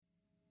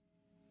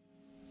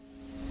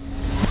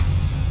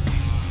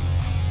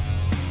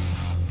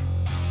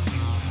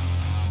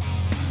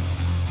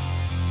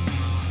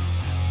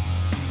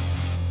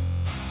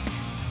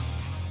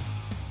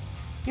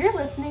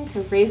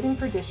listening to Raising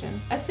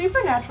Perdition, a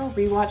supernatural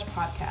rewatch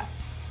podcast.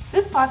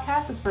 This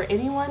podcast is for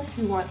anyone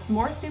who wants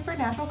more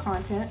supernatural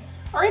content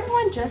or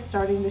anyone just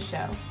starting the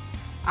show.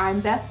 I'm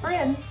Beth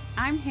Bryn.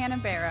 I'm Hannah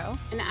Barrow.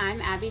 And I'm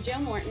Abby Jo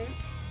Morton.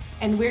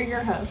 And we're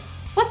your hosts.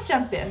 Let's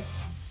jump in.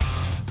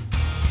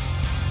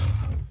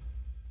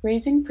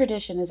 Raising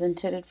Perdition is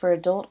intended for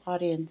adult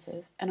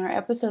audiences, and our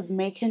episodes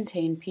may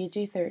contain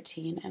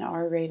PG-13 and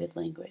R-rated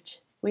language.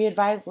 We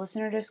advise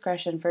listener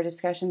discretion for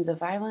discussions of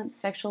violence,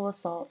 sexual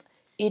assault,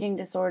 eating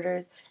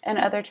disorders, and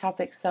other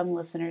topics some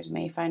listeners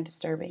may find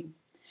disturbing.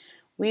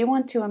 We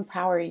want to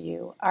empower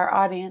you, our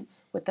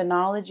audience, with the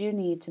knowledge you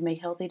need to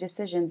make healthy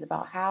decisions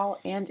about how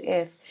and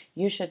if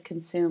you should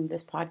consume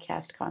this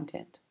podcast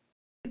content.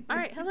 All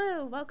right,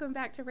 hello. Welcome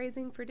back to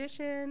Raising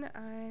Perdition.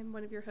 I'm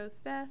one of your hosts,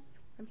 Beth.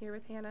 I'm here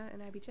with Hannah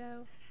and Abby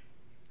Jo.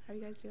 How are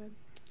you guys doing?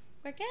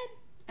 We're good.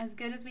 As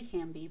good as we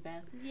can be,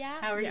 Beth. Yeah.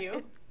 How are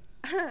you?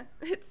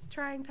 It's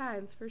trying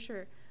times for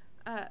sure.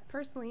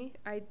 Personally,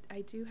 I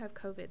do have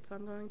COVID, so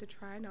I'm going to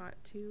try not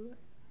to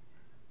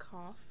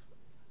cough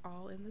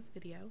all in this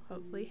video.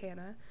 Hopefully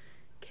Hannah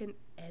can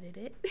edit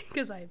it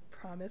because I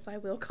promise I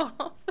will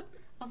cough.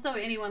 Also,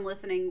 anyone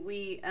listening,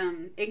 we,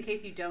 in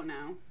case you don't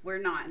know, we're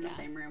not in the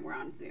same room. We're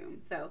on Zoom.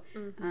 So,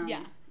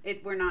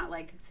 we're not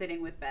like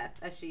sitting with Beth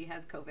as she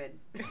has COVID,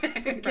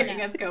 giving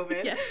us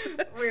COVID. Yes.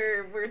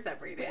 We're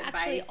separated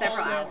by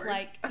several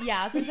hours. I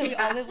was gonna say we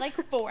all live like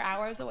 4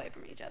 hours away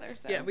from each other.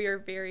 So yeah, we are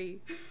very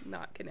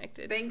not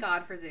connected. Thank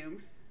God for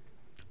Zoom.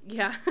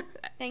 Yeah.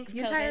 Thanks,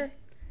 COVID.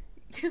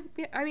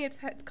 I mean, it's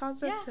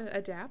caused us to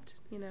adapt,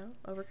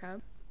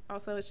 overcome.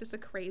 Also, it's just a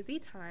crazy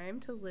time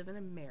to live in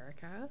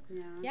America.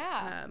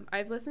 Yeah.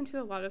 I've listened to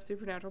a lot of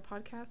supernatural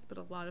podcasts, but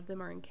a lot of them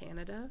are in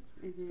Canada.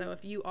 Mm-hmm. So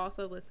if you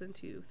also listen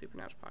to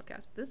supernatural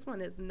podcasts, this one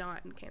is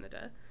not in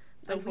Canada.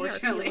 So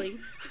unfortunately,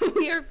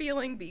 we are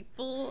feeling the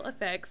full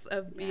effects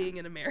of being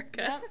in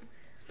America.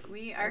 Yep.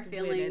 We are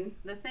feeling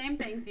the same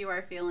things you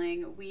are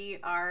feeling. We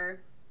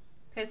are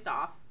pissed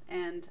off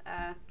and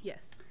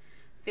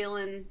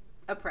feeling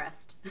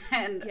oppressed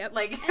and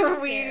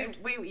scared.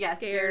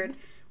 Scared.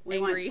 We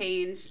angry. Want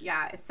change.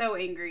 Yeah, it's so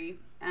angry.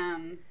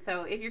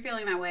 So if you're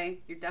feeling that way,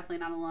 you're definitely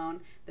not alone.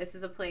 This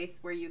is a place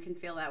where you can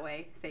feel that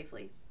way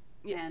safely.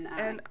 Yes.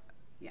 And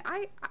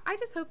I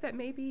just hope that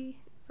maybe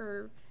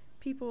for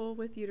people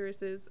with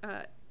uteruses,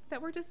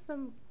 that we're just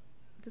some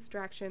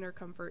distraction or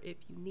comfort if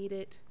you need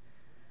it.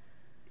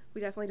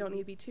 We definitely don't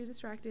need to be too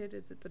distracted.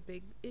 It's a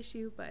big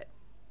issue, but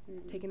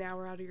take an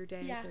hour out of your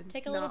day to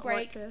take a little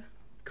break. Want to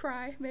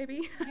cry,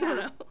 maybe. Yeah. I don't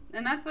know.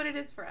 And that's what it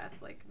is for us.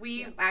 Like,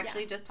 we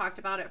actually just talked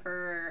about it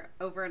for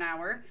over an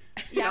hour.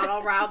 Got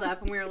all riled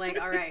up, and we were like,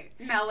 all right,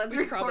 now let's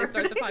probably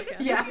start the podcast.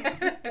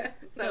 Yeah.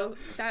 So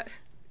that,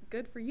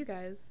 good for you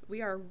guys.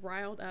 We are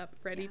riled up,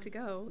 ready to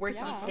go. We're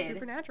heated.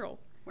 Supernatural.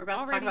 We're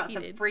about to talk about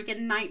some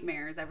freaking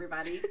nightmares,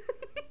 everybody.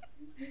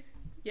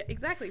 Yeah,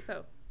 exactly.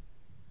 So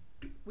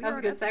that was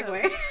a good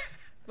segue.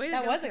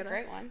 That was a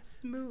great one.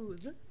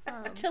 Smooth.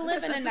 To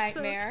live in a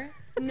nightmare.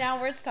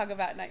 Now let's talk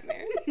about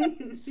nightmares.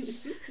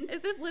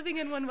 As if living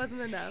in one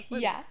wasn't enough.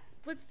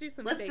 Let's do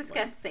some. Let's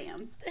discuss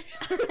Sam's.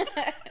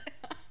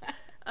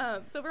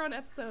 So we're on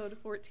episode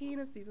 14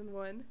 of season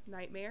 1,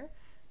 Nightmare.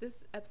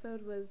 This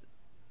episode was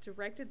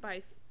directed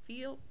by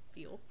Phil.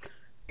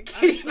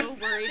 I'm so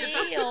worried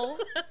about his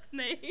last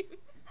name.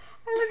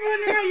 I was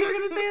wondering how you were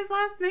going to say his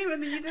last name,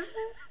 and then you just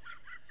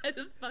I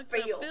just fucked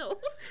up Phil.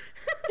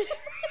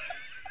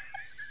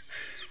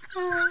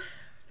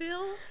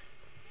 Phil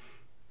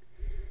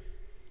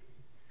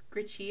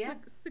Scricchia.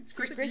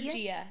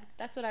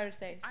 That's what I would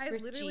say. I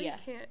literally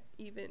can't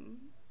even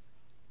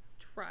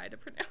try to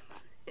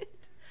pronounce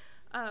it.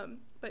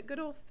 But good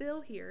old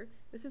Phil here.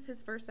 This is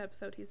his first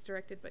episode he's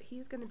directed, but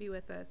he's going to be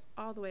with us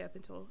all the way up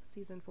until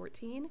season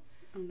 14.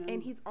 Oh, no.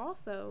 And he's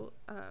also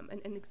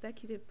an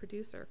executive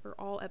producer for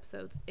all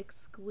episodes,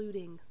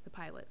 excluding the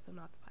pilot, so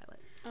not the pilot.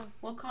 Oh.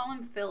 We'll call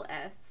him Phil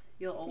S.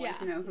 You'll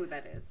always know who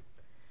that is.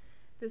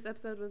 This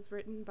episode was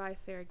written by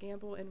Sarah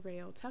Gamble and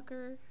Rael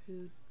Tucker,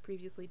 who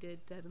previously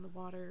did Dead in the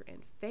Water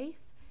and Faith.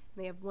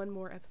 And they have one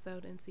more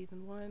episode in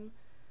season 1.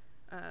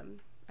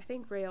 I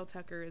think Rael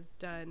Tucker is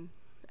done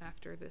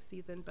after this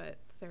season, but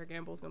Sarah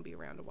Gamble is going to be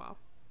around a while.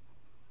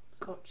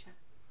 Gotcha.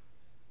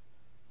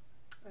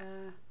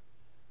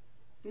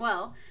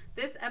 Well,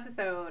 this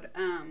episode,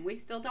 we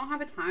still don't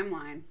have a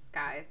timeline,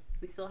 guys.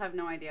 We still have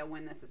no idea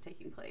when this is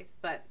taking place,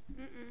 but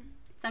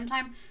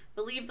sometime,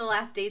 believe the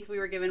last dates we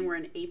were given were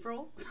in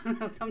April,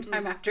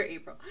 sometime after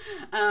April.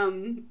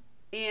 And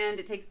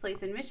it takes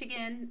place in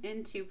Michigan,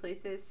 in 2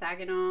 places,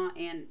 Saginaw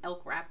and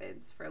Elk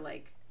Rapids, for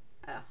like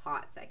a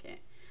hot second.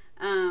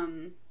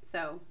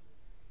 So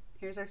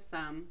here's our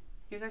sum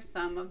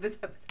of this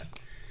episode.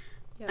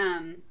 Yep.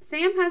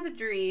 Sam has a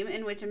dream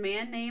in which a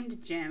man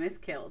named Jim is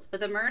killed, but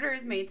the murder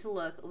is made to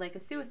look like a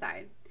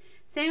suicide.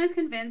 Sam is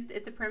convinced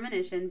it's a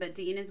premonition, but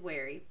Dean is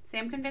wary.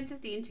 Sam convinces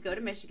Dean to go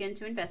to Michigan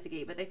to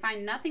investigate, but they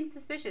find nothing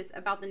suspicious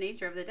about the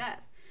nature of the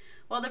death.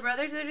 While the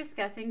brothers are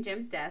discussing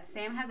Jim's death,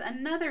 Sam has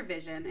another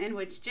vision in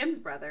which Jim's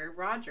brother,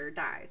 Roger,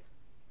 dies.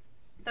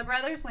 The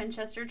brothers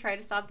Winchester try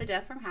to stop the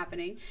death from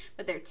happening,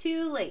 but they're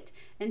too late,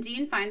 and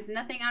Dean finds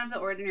nothing out of the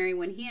ordinary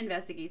when he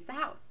investigates the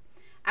house.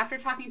 After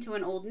talking to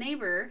an old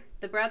neighbor,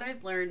 the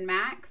brothers learn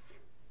Max,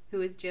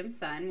 who is Jim's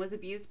son, was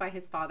abused by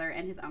his father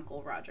and his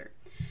uncle Roger.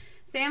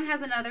 Sam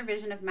has another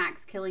vision of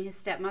Max killing his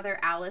stepmother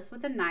Alice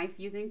with a knife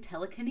using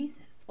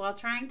telekinesis. While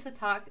trying to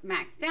talk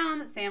Max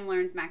down, Sam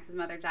learns Max's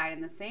mother died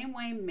in the same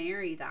way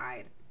Mary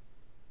died.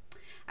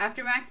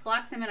 After Max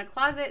blocks him in a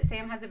closet,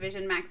 Sam has a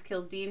vision Max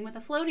kills Dean with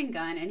a floating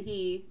gun, and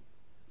he,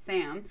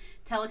 Sam,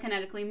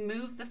 telekinetically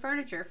moves the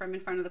furniture from in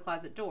front of the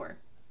closet door.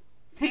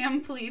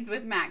 Sam pleads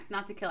with Max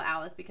not to kill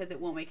Alice because it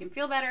won't make him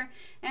feel better,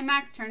 and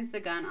Max turns the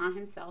gun on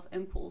himself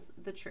and pulls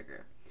the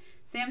trigger.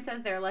 Sam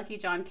says they're lucky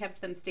John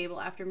kept them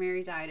stable after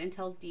Mary died and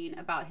tells Dean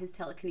about his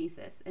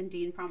telekinesis, and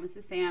Dean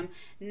promises Sam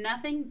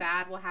nothing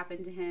bad will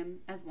happen to him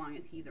as long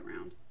as he's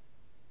around.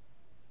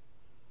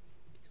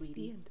 Sweetie.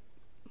 The end.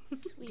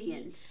 Sweetie. The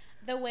end.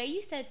 The way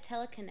you said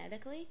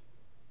telekinetically,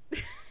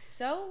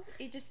 so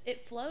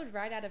it flowed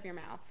right out of your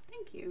mouth.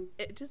 Thank you.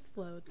 It just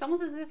flowed. It's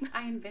almost as if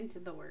I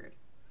invented the word.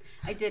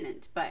 I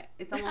didn't, but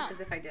it's almost as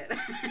if I did.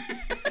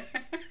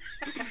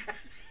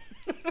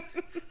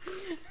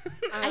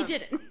 I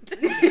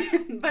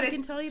didn't. But I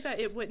can tell you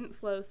that it wouldn't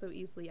flow so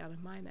easily out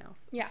of my mouth.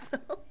 Yeah.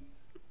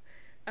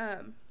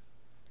 So,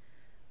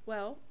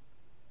 well,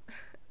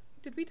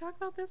 did we talk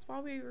about this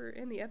while we were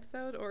in the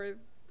episode, or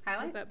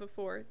highlights? was that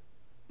before?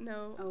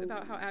 No,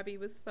 about how Abby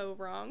was so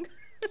wrong.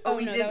 Oh,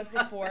 no, that was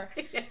before.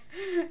 Yeah.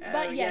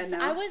 But yes,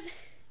 I was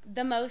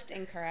the most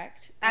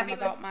incorrect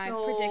about my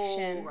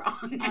prediction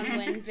on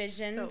when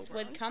visions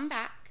would come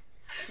back.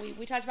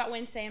 We talked about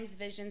when Sam's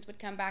visions would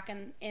come back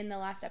in the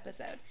last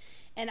episode.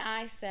 And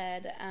I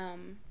said...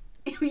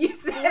 you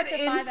said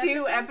in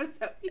 2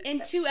 episodes.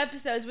 In 2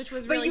 episodes, which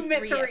was but really you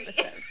meant 3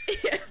 episodes.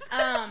 Yes.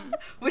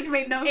 Which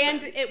made no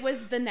sense. And it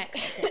was the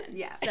next one.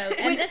 Yeah. So,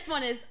 and this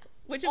one is...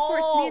 Which, of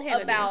course, me and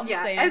Hannah about knew.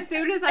 Yeah. Sam. As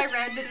soon as I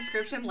read the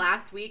description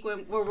last week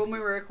when we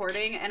were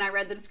recording, and I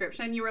read the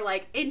description, you were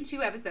like, in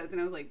 2 episodes.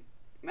 And I was like,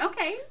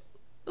 okay.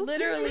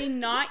 Literally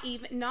not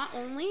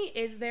only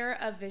is there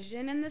a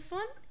vision in this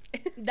one,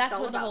 that's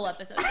what the whole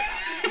episode is about.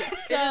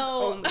 Yes, So, it is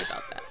only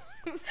about that.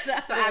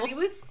 So Abby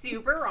was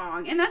super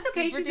wrong. And that's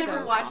okay. She's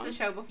never watched the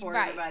show before,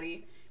 right.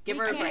 everybody. Give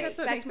you her a can't break.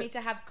 expect me to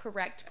have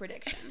correct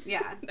predictions.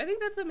 Yeah. I think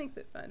that's what makes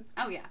it fun.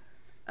 Oh, yeah.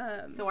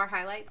 So our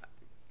highlights?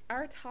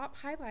 Our top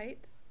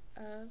highlights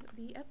of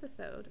the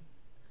episode,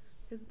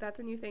 because that's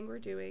a new thing we're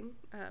doing.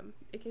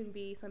 It can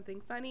be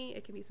something funny.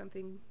 It can be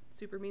something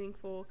super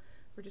meaningful.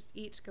 We're just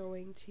each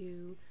going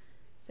to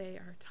say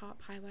our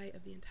top highlight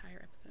of the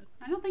entire episode.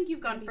 I don't think you've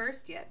gone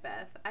first yet,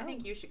 Beth. I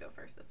think you should go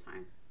first this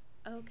time.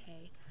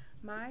 Okay.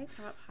 My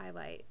top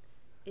highlight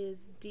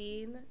is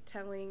Dean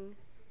telling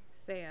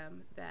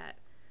Sam that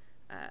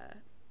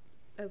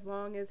as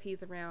long as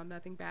he's around,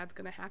 nothing bad's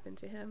going to happen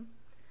to him.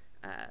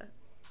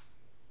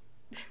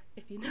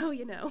 If you know,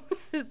 you know.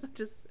 It's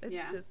just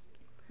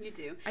you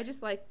do.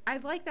 I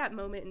like that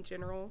moment in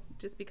general,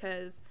 just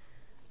because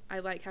I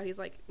like how he's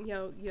like,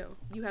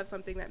 you have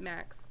something that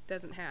Max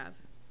doesn't have,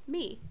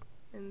 me,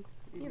 and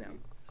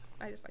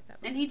I just like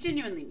that moment. And he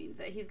genuinely means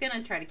it. He's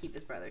gonna try to keep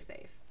his brother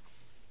safe.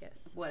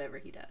 Yes. Whatever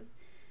he does.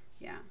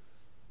 Yeah.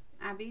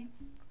 Abby?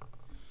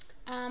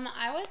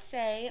 I would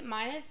say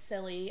mine is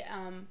silly,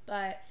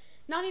 but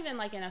not even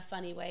like in a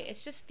funny way.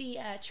 It's just the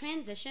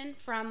transition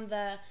from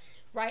the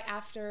right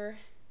after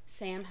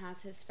Sam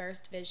has his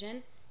first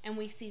vision and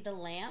we see the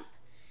lamp,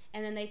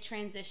 and then they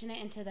transition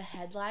it into the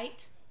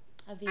headlight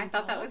of the I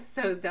thought that was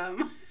so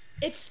dumb.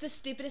 It's the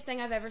stupidest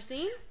thing I've ever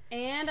seen,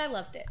 and I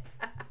loved it.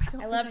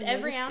 I loved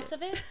every ounce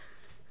of it.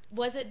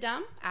 Was it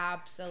dumb?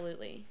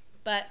 Absolutely.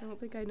 But I don't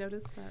think I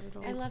noticed that at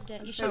all. I loved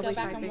it. You should go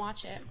back and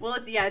watch it. Well,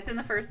 it's in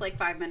the first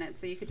 5 minutes,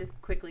 so you could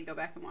just quickly go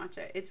back and watch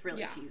it. It's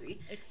really cheesy.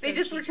 They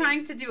just were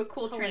trying to do a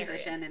cool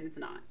transition, and it's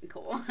not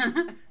cool.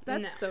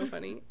 That's so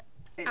funny.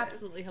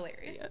 Absolutely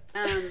hilarious.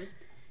 Yeah.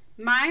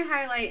 My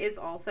highlight is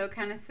also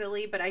kind of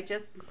silly, but I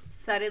just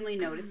suddenly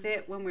noticed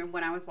it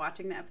when I was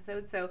watching the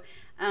episode. So,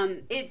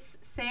 it's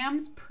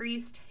Sam's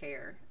priest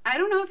hair. I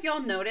don't know if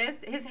y'all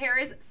noticed, his hair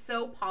is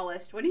so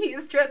polished when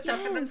he's dressed up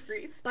as a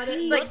priest. But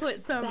it looks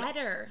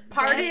better.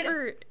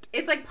 Parted.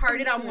 It's like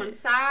parted on one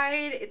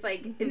side. It's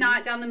like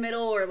not down the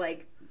middle or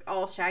like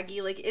all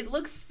shaggy. Like, it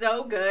looks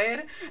so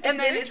good. And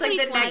then it's like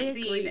the next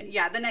scene.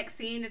 Yeah, the next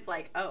scene, it's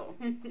like, oh,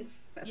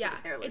 that's what his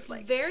hair looks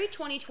like. It's very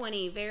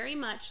 2020, very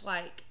much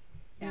like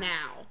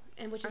now,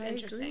 and which is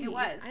interesting. It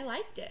was. I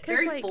liked it.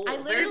 Very full. I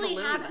literally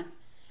very voluminous.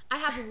 I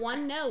have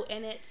one note,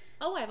 and it's,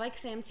 I like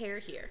Sam's hair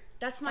here.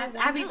 That's my one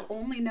Abby's note.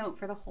 only note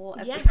for the whole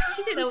episode. Yes,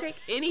 she didn't take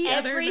any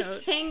other notes.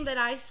 Everything that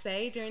I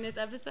say during this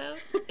episode,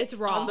 it's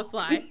raw. On the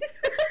fly.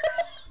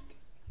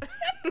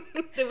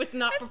 It was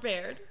not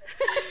prepared.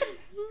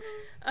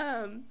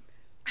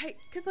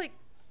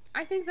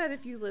 I think that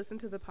if you listen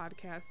to the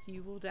podcast,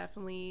 you will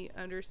definitely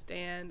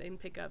understand and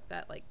pick up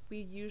that we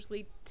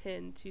usually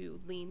tend to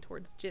lean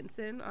towards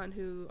Jensen on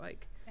who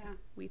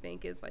we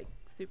think is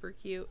super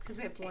cute. Because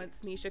we have taste. Once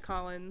Nisha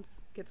Collins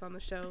gets on the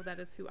show, that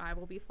is who I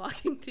will be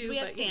flocking to. We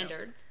have but,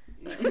 standards.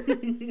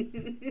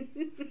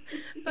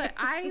 But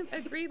I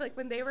agree, like,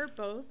 when they were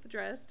both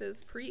dressed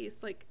as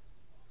priests, like,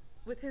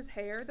 with his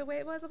hair the way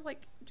it was, I'm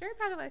like, Jared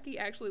Padalecki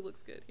actually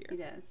looks good here. He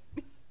does.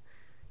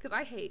 Because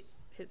I hate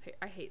his hair.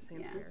 I hate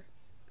Sam's hair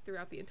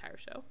throughout the entire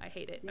show. I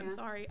hate it. Yeah. I'm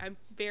sorry. I'm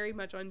very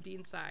much on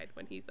Dean's side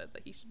when he says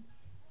that he should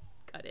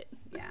cut it.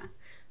 Yeah.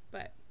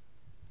 But,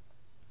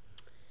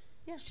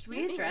 yeah. Should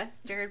we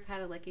address Jared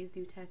Padalecki's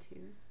new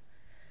tattoo?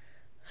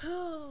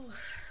 Oh,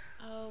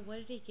 what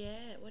did he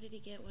get?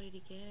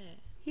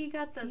 He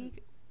got the,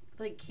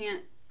 like,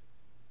 can't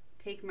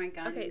take my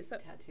guns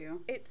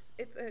tattoo.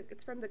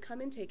 It's from the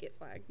Come and Take It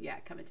flag. Yeah,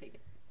 come and take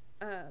it.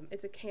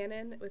 It's a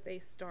cannon with a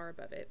star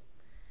above it.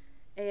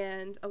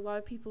 And a lot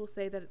of people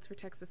say that it's for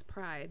Texas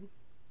pride.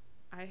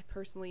 I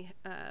personally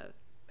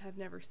have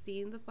never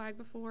seen the flag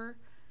before,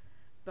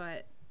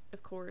 but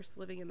of course,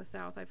 living in the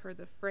South, I've heard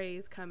the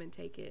phrase "come and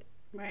take it"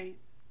 Right.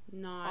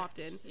 Not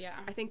often. Yeah.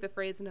 I think the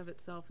phrase in of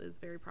itself is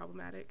very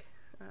problematic.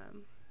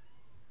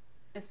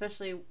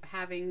 Especially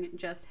having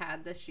just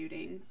had the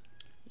shooting.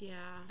 Yeah.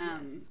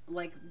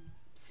 Like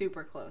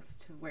super close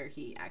to where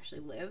he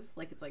actually lives.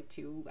 Like it's like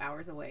 2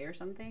 hours away or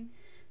something.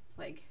 It's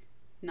like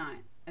not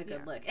a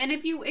good look. And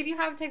if you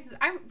have Texas,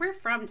 we're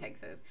from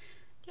Texas.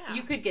 Yeah.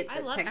 You could get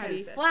the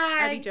Texas Abby.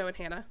 flag. Abby, Joe, and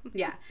Hannah.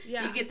 Yeah.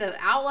 You get the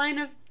outline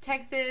of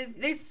Texas.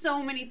 There's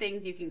so many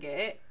things you can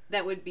get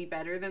that would be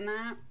better than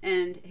that.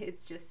 And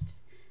it's just,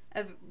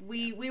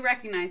 we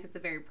recognize it's a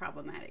very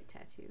problematic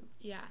tattoo.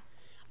 Yeah.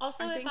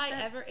 Also,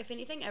 if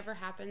anything ever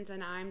happens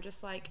and I'm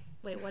just like,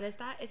 wait, what is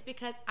that? It's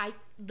because I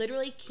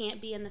literally can't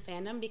be in the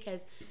fandom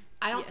because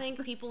I don't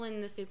think people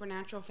in the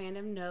Supernatural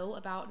fandom know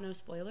about no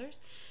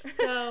spoilers.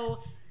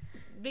 So,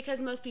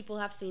 because most people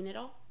have seen it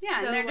all.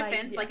 Yeah, so, in their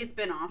defense, like it's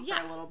been off for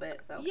a little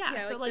bit. So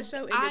yeah, so like the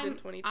show ended in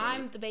 2020.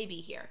 I'm the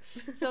baby here.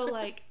 So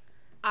like,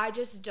 I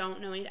just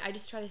don't know anything. I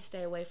just try to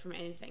stay away from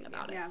anything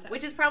about it. So.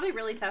 Which is probably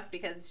really tough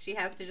because she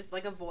has to just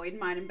like avoid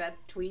mine and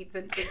Beth's tweets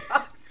and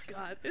TikToks.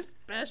 God,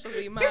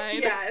 especially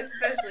mine. Yeah,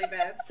 especially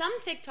Beth. Some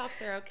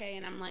TikToks are okay,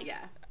 and I'm like,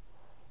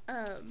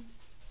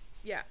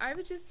 yeah, I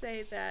would just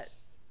say that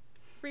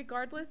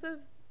regardless of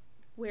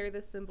where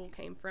the symbol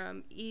came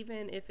from,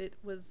 even if it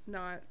was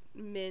not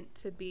meant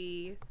to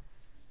be,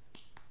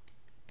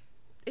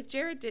 if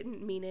Jared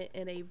didn't mean it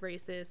in a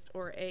racist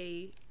or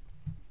a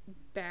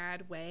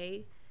bad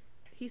way,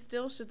 he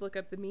still should look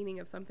up the meaning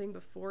of something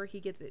before he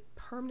gets it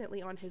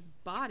permanently on his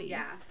body.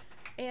 Yeah.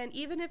 And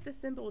even if the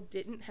symbol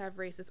didn't have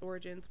racist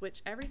origins,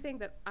 which everything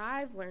that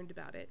I've learned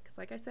about it, because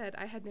like I said,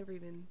 I had never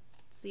even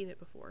seen it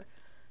before,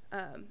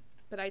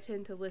 but I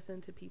tend to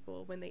listen to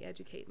people when they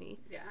educate me.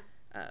 Yeah.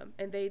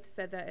 And they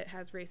said that it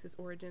has racist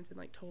origins and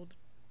like told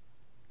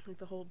like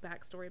the whole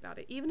backstory about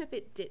it. Even if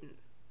it didn't,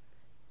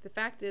 the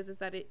fact is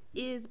that it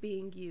is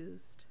being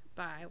used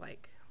by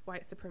like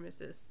white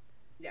supremacists.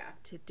 Yeah.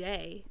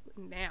 Today,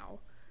 now.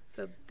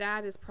 So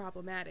that is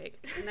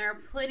problematic. And there are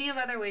plenty of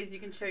other ways you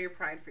can show your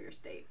pride for your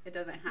state. It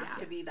doesn't have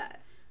to be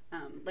that.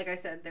 Like I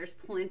said, there's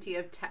plenty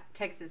of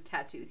Texas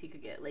tattoos you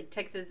could get. Like,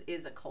 Texas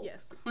is a cult.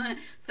 Yes.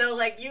 So,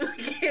 like, you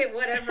get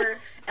whatever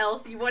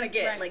else you want to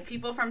get. Right. Like,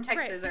 people from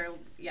Texas are,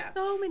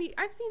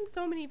 I've seen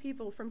so many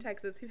people from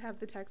Texas who have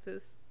the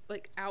Texas,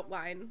 like,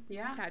 outline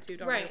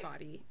tattooed on their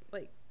body.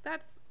 Like,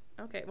 that's,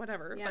 okay,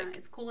 whatever. Yeah, like,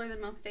 it's cooler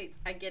than most states.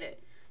 I get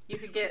it. You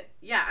could get,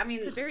 I mean.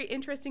 It's a very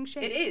interesting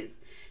shape. It is.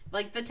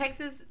 Like, the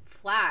Texas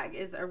flag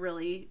is a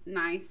really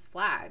nice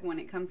flag when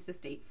it comes to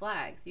state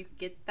flags. You could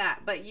get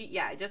that. But,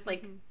 just,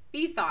 like,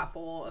 be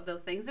thoughtful of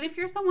those things. And if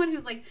you're someone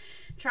who's, like,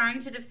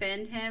 trying to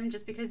defend him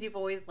just because you've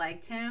always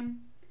liked him,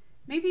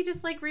 maybe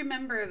just, like,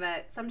 remember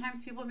that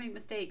sometimes people make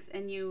mistakes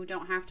and you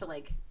don't have to,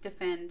 like,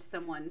 defend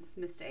someone's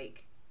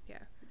mistake.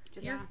 Yeah.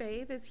 Your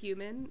fave is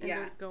human and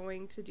they're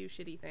going to do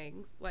shitty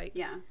things. Like,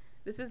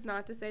 this is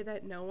not to say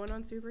that no one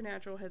on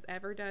Supernatural has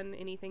ever done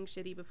anything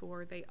shitty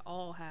before. They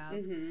all have.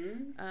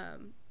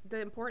 Mm-hmm. The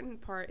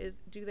important part is,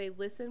 do they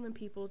listen when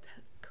people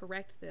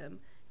correct them?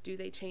 Do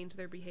they change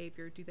their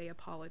behavior? Do they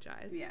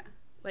apologize? Yeah.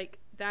 Like,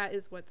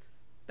 that's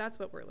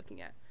what we're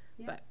looking at.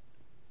 Yeah. But,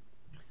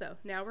 so,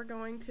 now we're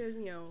going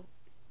to,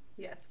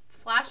 yes,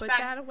 flashback put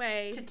that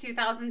away. To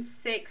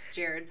 2006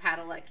 Jared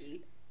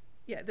Padalecki.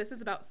 Yeah, this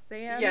is about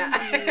Sam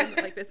and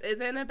Dean. Like, this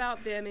isn't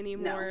about them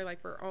anymore. No. Like,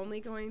 we're only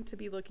going to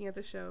be looking at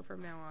the show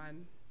from now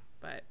on.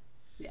 But,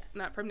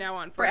 not from now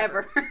on.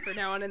 Forever. From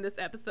now on in this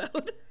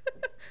episode.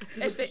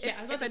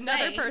 If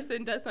another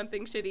person does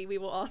something shitty, we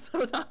will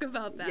also talk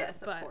about that.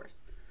 Yes, of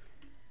course.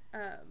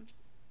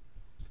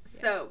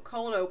 So,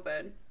 cold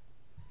open.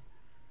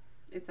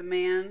 It's a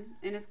man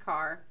in his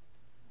car.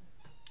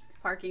 He's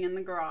parking in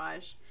the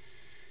garage.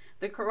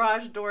 The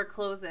garage door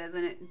closes,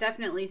 and it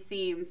definitely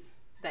seems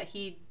that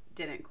he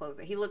didn't close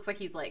it. He looks like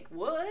he's like,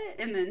 what?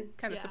 And then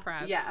kind of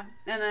surprised. Yeah.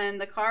 And then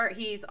the car,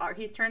 he's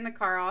turned the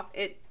car off.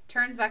 It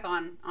turns back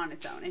on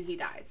its own, and he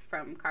dies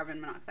from carbon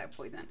monoxide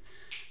poison.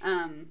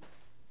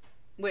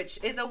 Which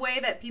is a way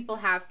that people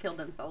have killed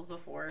themselves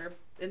before,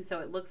 and so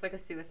it looks like a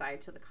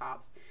suicide to the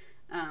cops.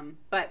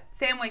 But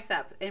Sam wakes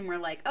up, and we're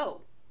like,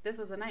 oh, this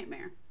was a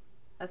nightmare.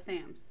 of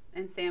Sam's.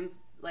 And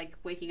Sam's, like,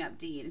 waking up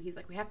Dean. And he's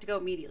like, we have to go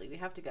immediately. We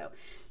have to go.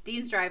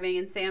 Dean's driving,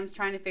 and Sam's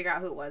trying to figure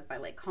out who it was by,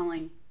 like,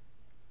 calling.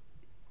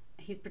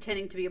 He's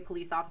pretending to be a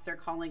police officer,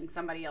 calling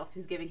somebody else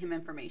who's giving him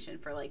information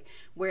for, like,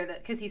 where the...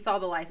 Because he saw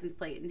the license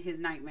plate in his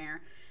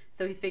nightmare.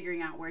 So he's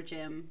figuring out where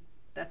Jim,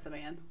 that's the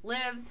man,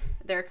 lives.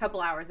 They're a couple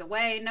hours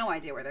away. No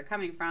idea where they're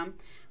coming from.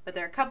 But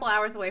they're a couple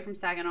hours away from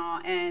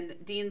Saginaw. And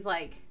Dean's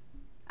like,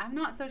 I'm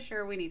not so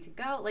sure we need to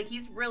go. Like,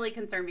 he's really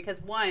concerned because,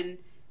 one,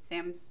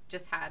 Sam's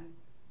just had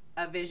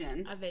a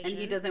vision. And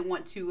he doesn't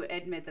want to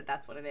admit that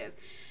that's what it is.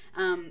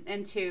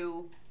 And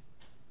two...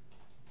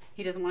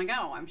 He doesn't want to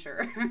go, I'm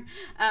sure.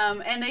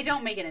 And they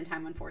don't make it in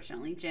time,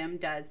 unfortunately. Jim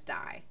does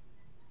die.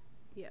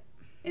 Yep.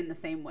 In the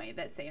same way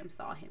that Sam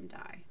saw him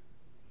die.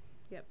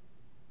 Yep.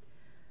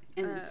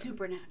 And the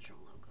supernatural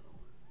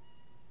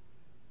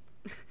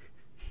logo.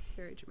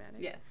 Very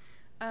dramatic. Yes.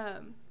 I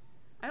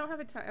don't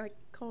have a ton, like,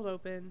 cold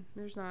open.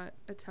 There's not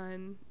a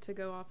ton to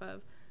go off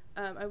of.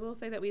 I will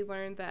say that we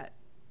learned that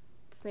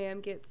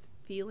Sam gets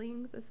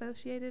feelings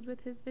associated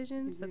with his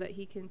visions so that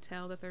he can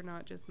tell that they're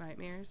not just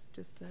nightmares,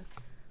 just to,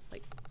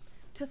 like...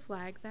 to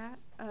flag that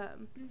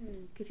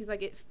because he's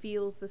like, it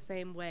feels the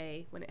same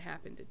way when it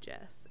happened to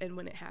Jess and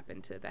when it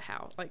happened to the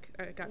house. Like,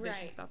 I got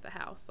visions about the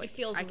house. Like, it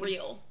feels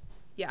real.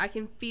 I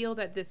can feel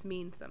that this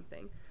means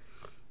something.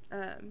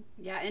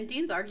 Yeah, and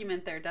Dean's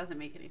argument there doesn't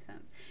make any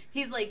sense.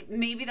 He's like,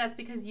 maybe that's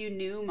because you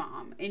knew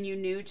Mom and you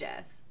knew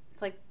Jess.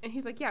 It's like, and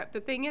he's like, yeah,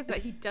 the thing is that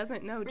he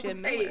doesn't know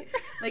Jim Miller.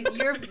 Like,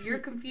 you're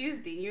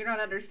confused, Dean. You're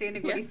not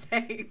understanding what he's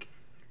saying.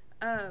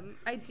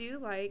 I do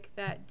like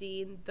that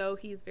Dean, though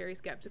he's very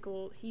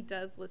skeptical, he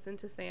does listen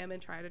to Sam and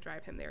try to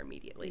drive him there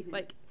immediately.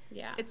 Like,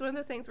 yeah, it's one of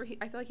those things where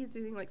I feel like he's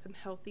doing, like, some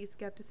healthy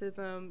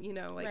skepticism, you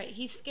know, like, right,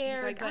 he's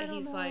scared, like, but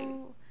he's like,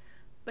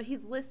 but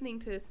he's listening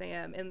to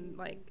Sam and,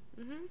 like,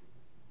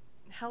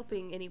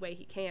 helping any way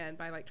he can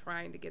by, like,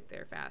 trying to get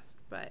there fast.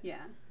 But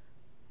yeah,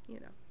 you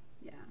know,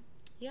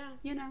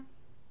 you know,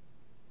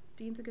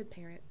 Dean's a good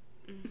parent.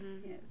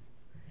 He is.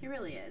 He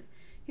really is.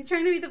 He's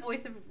trying to be the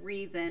voice of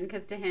reason,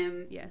 because to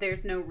him,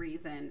 there's no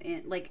reason.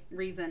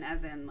 Reason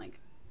as in, like,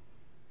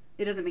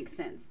 it doesn't make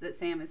sense that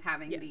Sam is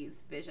having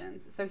these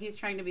visions. So he's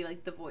trying to be,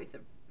 like, the voice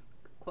of,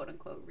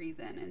 quote-unquote,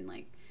 reason. And,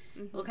 like,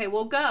 okay,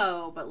 we'll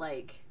go, but,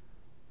 like,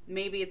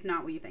 maybe it's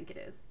not what you think it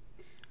is.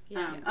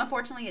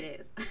 Unfortunately,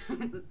 it is.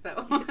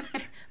 So,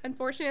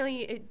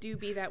 unfortunately, it do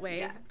be that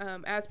way.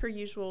 As per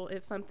usual,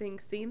 if something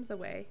seems a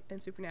way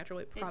in Supernatural,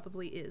 it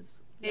probably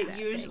is. It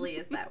usually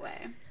is that way.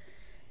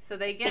 So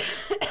they get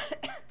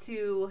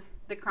to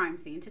the crime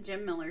scene, to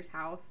Jim Miller's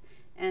house,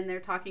 and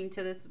they're talking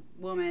to this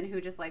woman who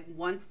just, like,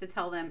 wants to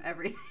tell them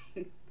everything.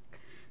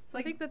 It's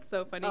like, I think that's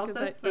so funny because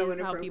that is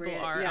how people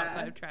are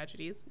outside of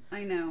tragedies.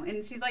 I know.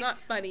 And she's like, not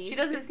funny. She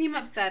doesn't seem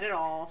upset at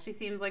all. She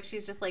seems like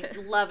she's just, like,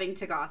 loving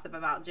to gossip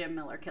about Jim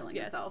Miller killing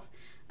himself.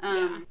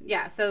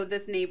 So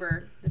this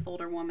neighbor, this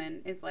older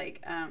woman, is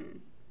like,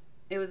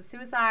 it was a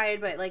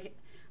suicide, but, like,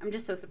 I'm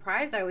just so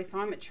surprised. I always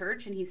saw him at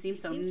church, and he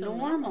seems so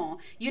normal.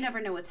 You never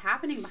know what's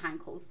happening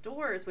behind closed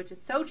doors, which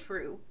is so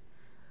true.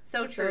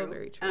 So true.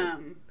 Very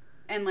true.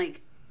 And,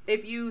 like,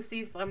 if you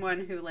see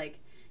someone who, like,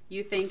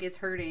 you think is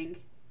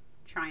hurting,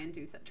 try and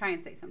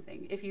say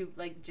something. If you,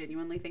 like,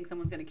 genuinely think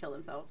someone's going to kill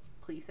themselves,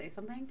 please say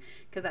something,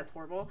 because that's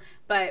horrible.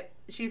 But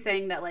she's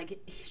saying that, like,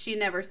 she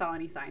never saw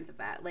any signs of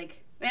that.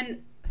 Like,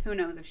 and who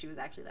knows if she was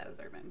actually that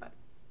observant, but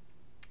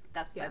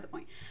that's beside the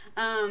point.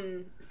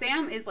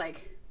 Sam is,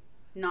 like,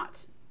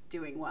 not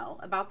doing well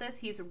about this.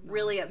 He's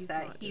really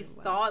upset. He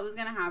saw it was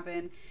going to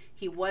happen.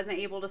 He wasn't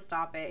able to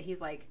stop it.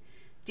 He's like,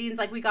 Dean's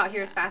like, we got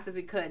here as fast as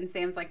we could, and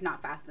Sam's like,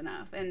 not fast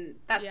enough. And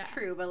that's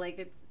true, but,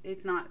 like,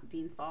 it's not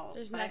Dean's fault.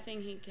 There's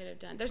nothing he could have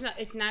done.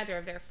 It's neither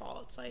of their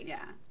faults. Like,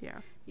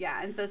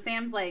 yeah. And so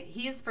Sam's like,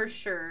 he's for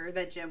sure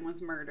that Jim was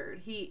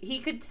murdered.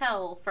 He could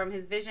tell from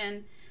his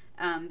vision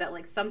that,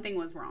 like, something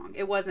was wrong.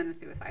 It wasn't a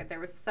suicide. There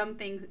was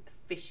something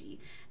fishy.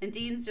 And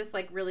Dean's just,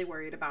 like, really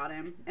worried about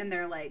him. And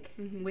they're like,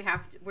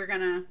 we're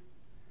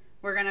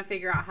gonna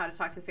figure out how to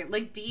talk to the family.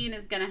 Like, Dean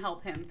is gonna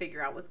help him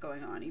figure out what's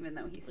going on, even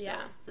though he's still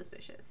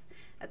suspicious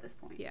at this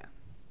point. Yeah.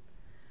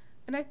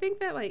 And I think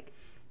that, like,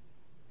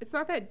 it's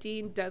not that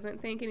Dean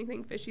doesn't think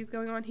anything fishy's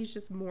going on. He's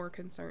just more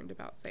concerned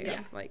about Sam.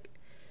 Yeah. Like,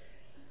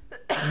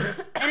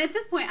 and at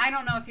this point, I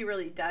don't know if he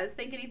really does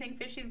think anything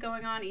fishy's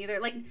going on either.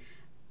 Like,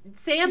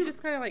 Sam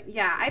just kind of like,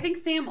 I think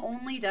Sam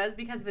only does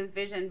because of his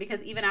vision,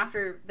 because even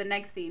after the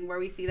next scene where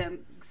we see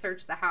them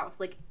search the house,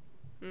 like,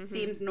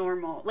 seems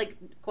normal, like,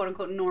 quote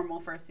unquote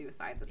normal for a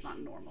suicide. That's not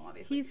normal,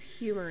 obviously. He's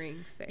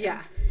humoring Sam.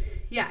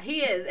 Yeah,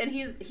 he is. And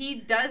he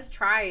does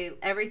try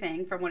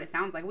everything from what it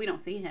sounds like. We don't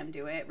see him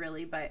do it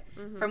really, but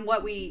from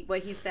what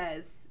he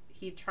says,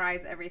 he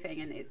tries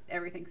everything, and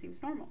everything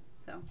seems normal.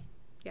 So,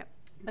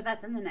 but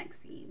that's in the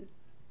next scene.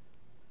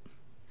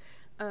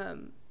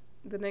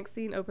 The next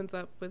scene opens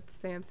up with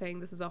Sam saying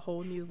this is a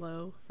whole new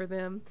low for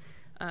them.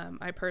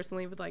 I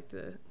personally would like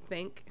to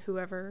thank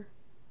whoever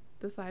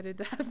decided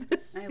to have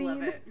this scene. I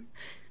love it.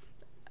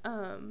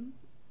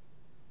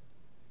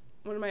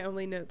 one of my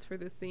only notes for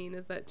this scene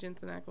is that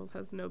Jensen Ackles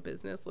has no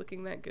business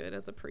looking that good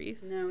as a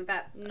priest. No,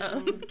 that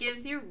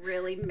gives you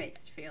really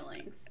mixed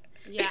feelings.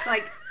 Yeah. It's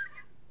like,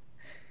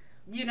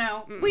 you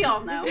know, we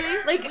all know.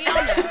 Like, we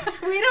all know.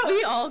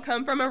 We all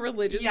come from a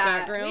religious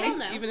background, we all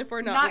know. even if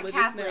we're not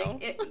religious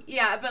Catholic.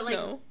 now. But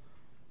like,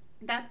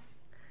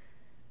 that's,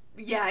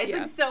 it's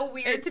like so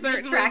weird it to be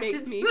attracted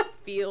makes to me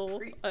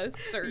feel a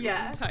certain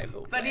type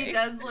of but way. He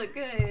does look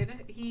good.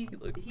 He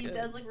good.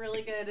 does look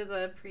really good as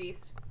a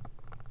priest.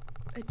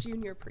 A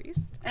junior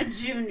priest. A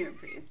junior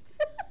priest.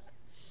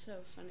 So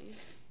funny.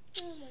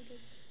 Oh my goodness.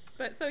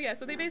 But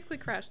so they basically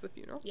crash the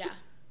funeral. Yeah.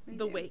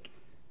 The wake.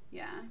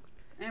 Yeah.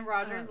 And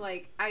Roger's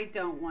like, I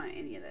don't want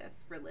any of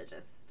this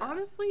religious stuff.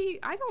 Honestly,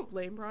 I don't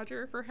blame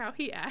Roger for how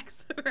he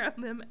acts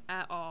around them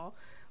at all.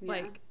 Yeah.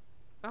 Like,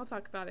 I'll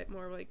talk about it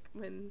more like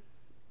when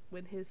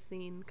his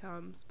scene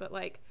comes. But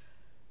like,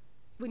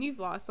 when you've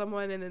lost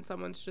someone and then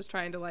someone's just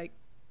trying to like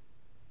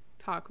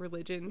talk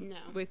religion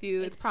with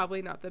you, it's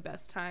probably not the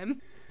best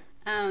time.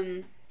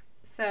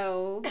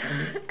 So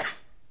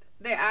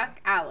they ask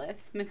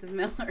Alice, Mrs.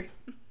 Miller,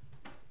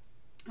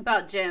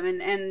 about Jim,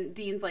 and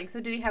Dean's like, so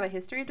did he have a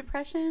history of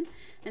depression?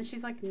 And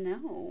she's like,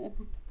 no.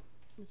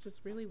 It's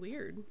just really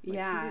weird. Like, he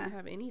didn't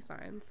have any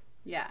signs.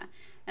 Yeah.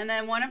 And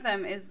then one of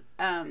them is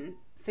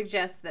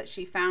suggests that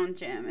she found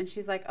Jim, and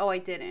she's like, oh, I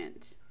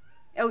didn't.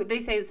 Oh, they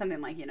say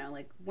something like, you know,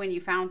 like, when you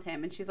found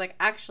him, and she's like,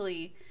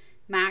 actually,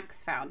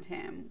 Max found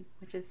him,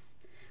 which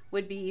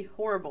would be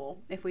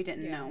horrible if we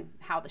didn't know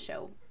how this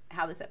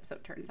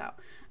episode turns out.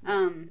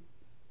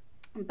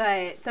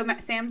 But so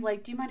Sam's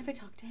like, do you mind if I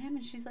talk to him?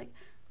 And she's like,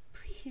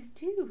 please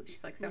do.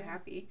 She's like so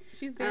happy.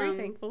 She's very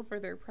thankful for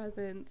their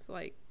presence.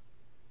 Like,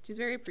 she's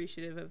very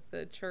appreciative of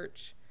the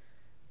church.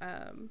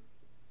 I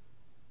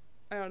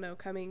don't know,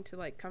 coming to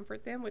like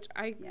comfort them, which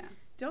I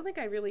don't think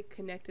I really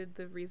connected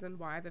the reason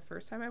why the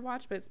first time I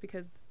watched, but it's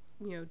because,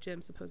 you know,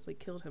 Jim supposedly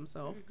killed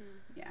himself.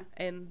 Mm-hmm. Yeah.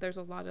 And there's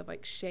a lot of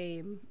like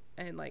shame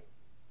and like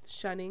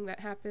shunning that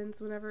happens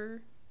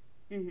whenever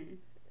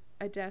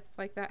a death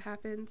like that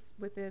happens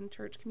within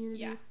church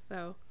communities. Yeah.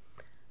 So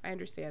I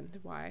understand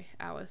why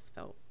Alice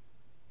felt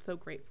so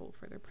grateful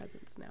for their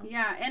presence now.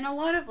 Yeah, and a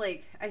lot of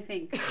like, I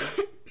think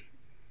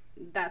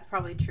that's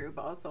probably true,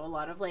 but also a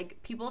lot of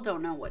like people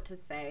don't know what to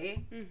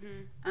say.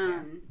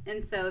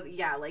 And so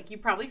like you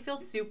probably feel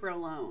super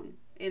alone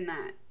in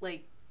that.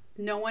 Like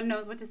no one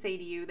knows what to say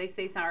to you. They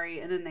say sorry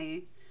and then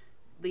they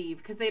leave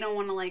because they don't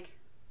want to, like,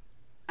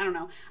 I don't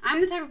know.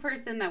 I'm the type of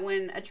person that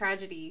when a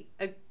tragedy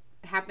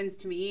happens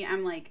to me,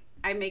 I'm like,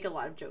 I make a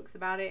lot of jokes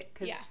about it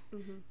because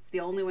it's the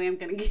only way I'm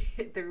going to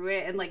get through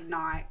it and, like,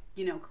 not,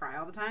 you know, cry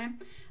all the time.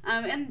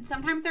 And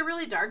sometimes they're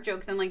really dark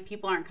jokes and, like,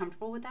 people aren't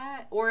comfortable with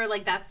that. Or,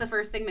 like, that's the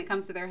first thing that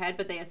comes to their head,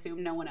 but they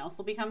assume no one else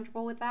will be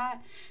comfortable with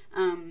that.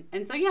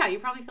 And so, yeah, you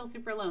probably feel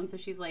super alone. So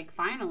she's like,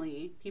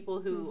 finally,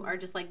 people who are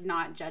just, like,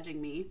 not judging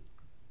me.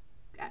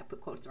 I put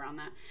quotes around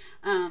that.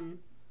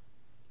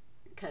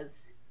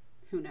 Because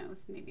who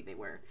knows? Maybe they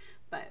were.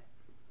 But,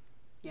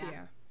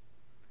 yeah.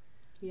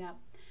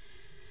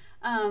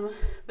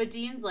 But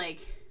Dean's like,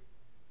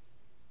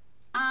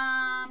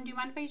 do you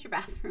mind if I use your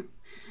bathroom?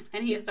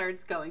 And he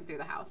starts going through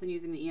the house and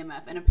using the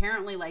EMF, and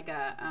apparently like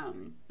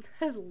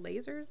has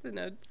lasers and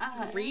a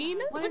screen.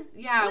 What is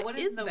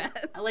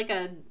that? Like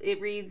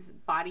it reads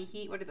body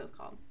heat. What are those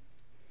called?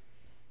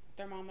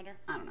 Thermometer.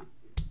 I don't know.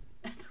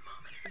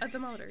 A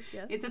thermometer,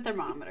 yes. It's a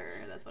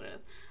thermometer. That's what it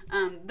is.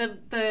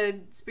 The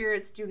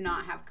spirits do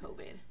not have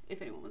COVID,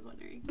 if anyone was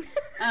wondering.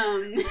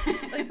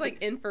 It's like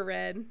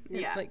infrared.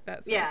 Yeah. Like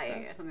that sort of stuff.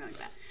 Yeah, something like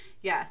that.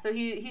 Yeah, so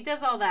he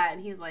does all that,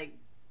 and he's like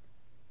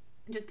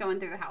just going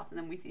through the house, and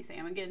then we see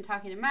Sam again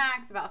talking to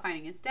Max about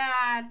finding his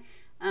dad.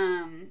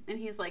 And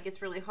he's like,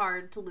 it's really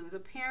hard to lose a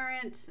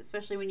parent,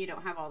 especially when you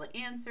don't have all the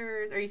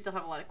answers, or you still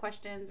have a lot of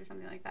questions, or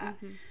something like that.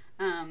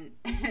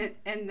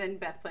 And then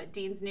Beth put,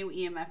 Dean's new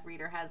EMF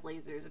reader has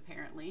lasers,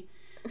 apparently.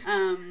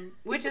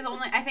 Which is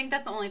I think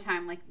that's the only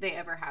time, like, they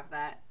ever have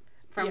that,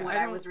 from what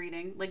I was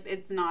reading. Like,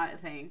 it's not a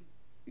thing.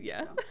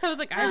 Yeah. So. I was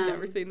like, I've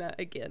never seen that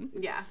again.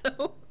 Yeah.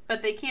 So.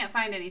 But they can't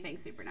find anything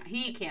supernatural.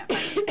 He can't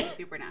find anything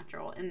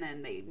supernatural, and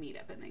then they meet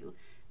up and they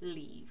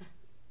leave.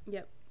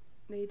 Yep,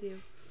 they do.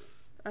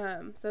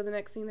 So the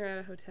next scene, they're at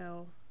a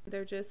hotel.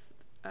 They're just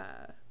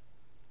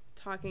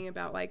talking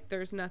about, like,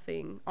 there's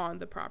nothing on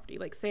the property.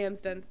 Like, they're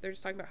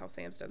just talking about how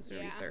Sam's done some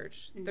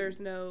research. There's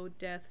no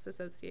deaths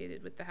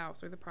associated with the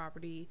house or the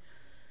property.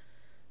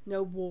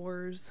 No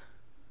wars.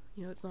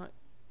 You know, it's not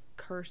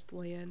cursed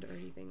land or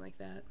anything like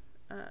that.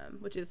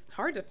 Which is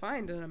hard to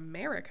find in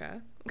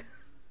America.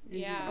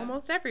 Yeah.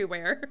 Almost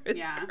everywhere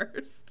it's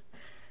cursed.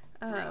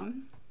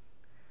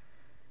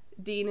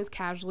 Dean is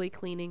casually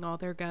cleaning all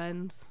their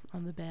guns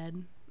on the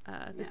bed.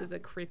 This is a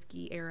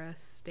Kripke era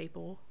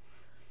staple.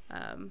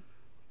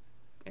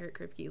 Eric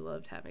Kripke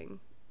loved having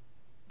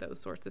those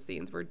sorts of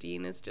scenes where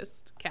Dean is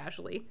just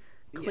casually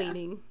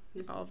cleaning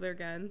all of their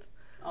guns.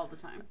 All the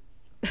time.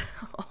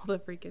 All the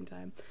freaking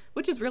time.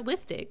 Which is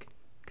realistic,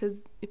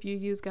 because if you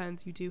use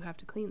guns, you do have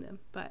to clean them.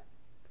 But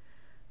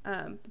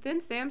then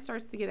Sam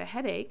starts to get a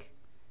headache,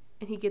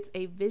 and he gets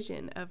a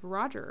vision of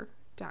Roger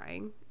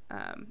dying.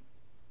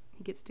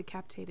 He gets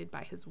decapitated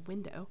by his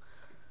window.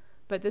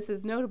 But this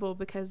is notable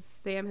because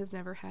Sam has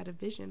never had a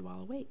vision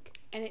while awake.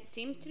 And it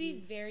seems to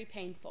be very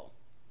painful.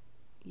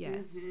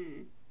 Yes.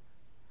 Mm-hmm.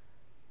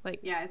 Like,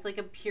 yeah, it's like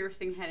a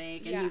piercing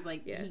headache, and he's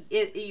like, yes.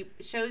 it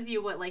shows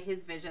you what like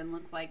his vision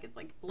looks like. It's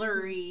like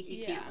blurry.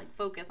 He can't like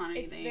focus on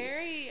anything. It's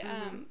very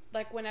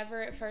like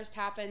whenever it first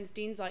happens,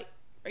 Dean's like,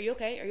 "Are you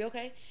okay? Are you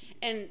okay?"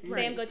 And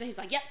Sam goes and he's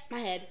like, "Yep, my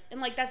head." And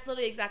like that's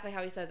literally exactly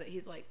how he says it.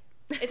 He's like,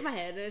 "It's my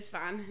head. It's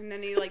fine." And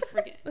then he like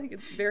freaking like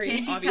it's very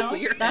Can't you obviously tell?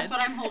 your head. That's what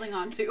I'm holding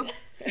on to.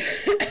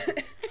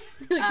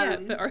 Yeah,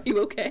 but are you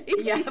okay?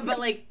 Yeah, but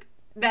like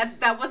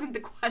that wasn't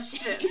the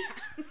question.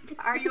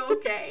 Are you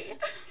okay?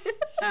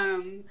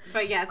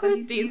 But yeah, so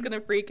Dean's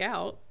gonna freak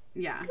out.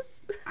 Yeah,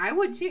 I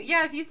would too.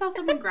 Yeah, if you saw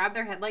someone grab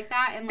their head like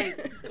that and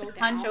like go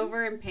hunch down.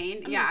 over in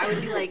pain, I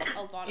would be like,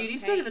 "Do you need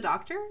to go to the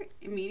doctor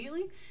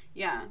immediately?"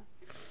 Yeah.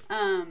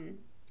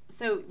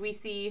 So we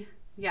see,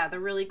 the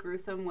really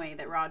gruesome way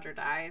that Roger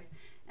dies,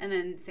 and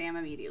then Sam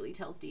immediately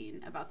tells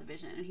Dean about the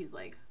vision, and he's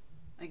like,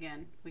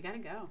 "Again, we gotta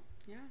go."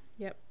 Yeah.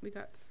 Yep, we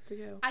got to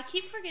go. I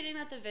keep forgetting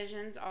that the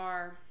visions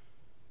are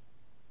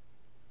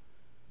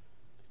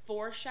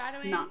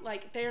foreshadowing.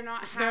 Like they're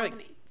not happening.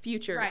 Like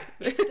future. Right.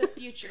 It's the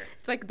future.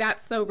 It's like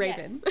that's so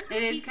Raven. Yes.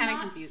 It is He's kind of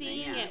not confusing.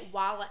 seeing it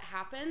while it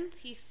happens.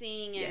 He's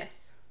seeing it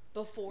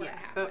before it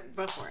happens.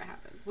 Before it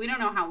happens. We don't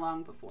know how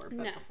long before, but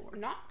No, before.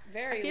 not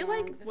very. I feel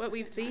long like the what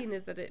we've second time. seen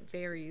is that it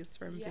varies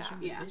from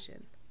vision to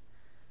vision.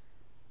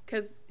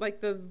 Because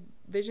like the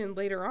vision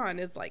later on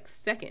is like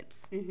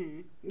seconds.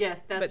 Mm-hmm.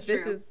 Yes, that's true.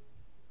 But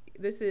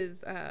this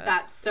is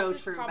that's so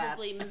this true,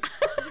 probably, Beth.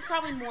 This is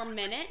probably more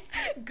minutes.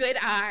 good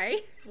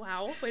eye.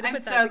 Wow. Way to I'm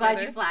put so that glad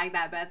together. you flagged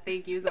that, Beth.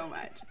 Thank you so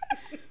much.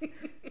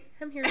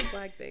 I'm here to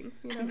flag things,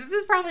 you know. This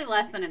is probably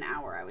less than an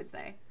hour, I would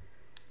say.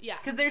 Yeah.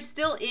 Because they're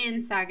still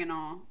in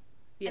Saginaw.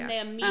 Yeah. And they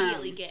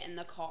immediately get in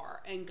the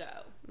car and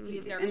go.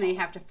 And they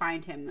have to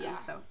find him, though. Yeah.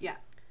 So, yeah.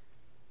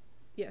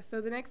 Yeah,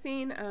 so the next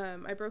scene,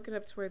 I broke it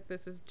up to where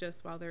this is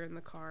just while they're in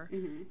the car.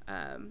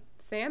 Mm-hmm.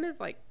 Sam is,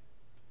 like,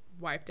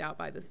 wiped out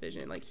by this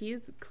vision. Like, he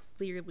is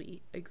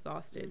clearly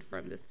exhausted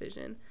from this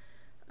vision.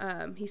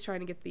 He's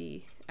trying to get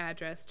the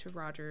address to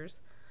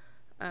Rogers.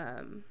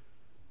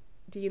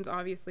 Dean's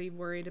obviously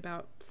worried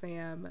about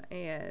Sam,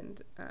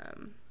 and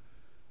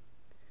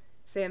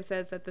Sam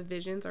says that the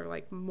visions are,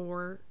 like,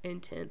 more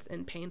intense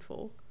and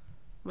painful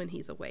when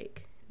he's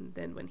awake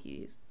than when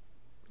he,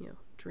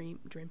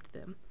 dreamt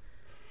them.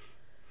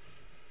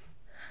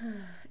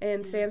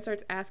 And Sam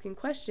starts asking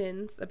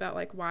questions about,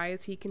 like, why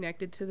is he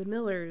connected to the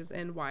Millers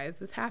and why is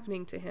this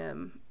happening to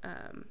him?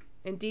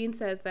 And Dean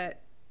says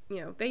that,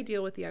 they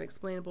deal with the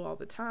unexplainable all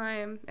the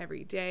time,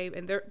 every day,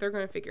 and they're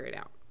going to figure it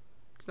out.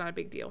 It's not a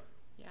big deal.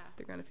 Yeah.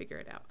 They're going to figure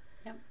it out.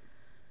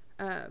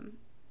 Yep.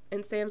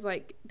 And Sam's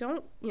like,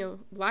 don't,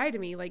 lie to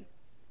me. Like,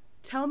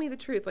 tell me the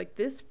truth. Like,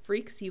 this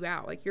freaks you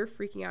out. Like, you're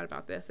freaking out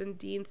about this. And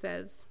Dean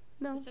says,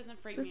 no, This doesn't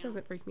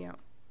freak me out.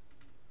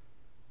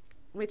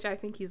 Which I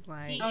think he's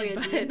lying. Oh, yeah.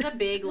 Dean's a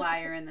big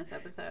liar in this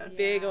episode. Yeah.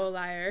 Big old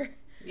liar.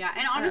 Yeah.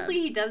 And honestly,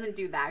 he doesn't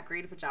do that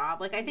great of a job.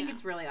 Like, I think No.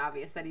 it's really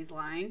obvious that he's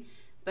lying,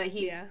 but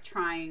he's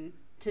trying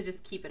to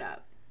just keep it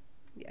up.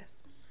 Yes.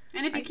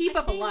 And if you keep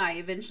up a lie,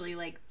 eventually,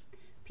 like,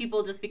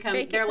 people just become,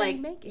 they're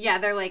like,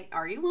 they're like,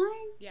 are you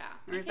lying? Yeah.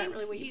 Or is that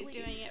really what you he's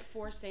believe? doing it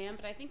for Sam,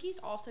 but I think he's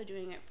also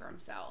doing it for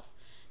himself.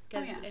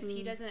 Because if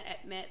he doesn't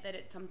admit that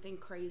it's something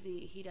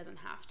crazy, he doesn't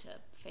have to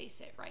face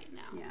it right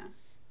now. Yeah.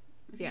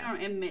 If you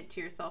don't admit to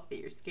yourself that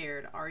you're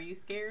scared, are you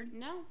scared?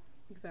 No.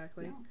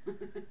 Exactly. No.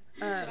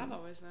 That's what I've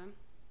always done.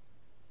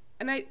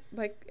 And I,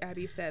 like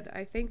Abby said,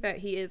 I think that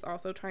he is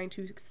also trying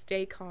to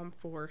stay calm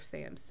for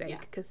Sam's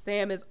sake. Because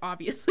Sam is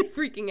obviously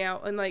freaking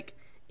out and, like,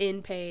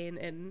 in pain.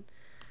 And,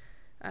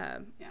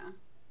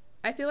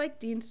 I feel like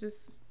Dean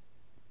is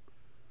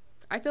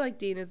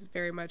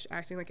very much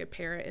acting like a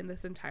parent in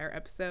this entire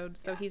episode.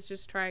 So he's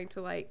just trying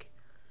to, like,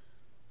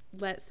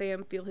 let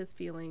Sam feel his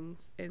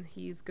feelings. And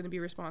he's going to be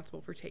responsible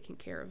for taking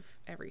care of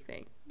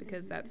everything.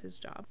 Because that's his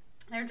job.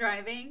 They're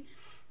driving.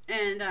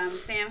 And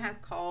Sam has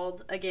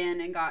called again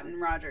and gotten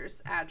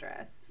Roger's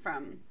address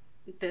from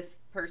this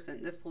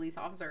person, this police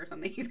officer or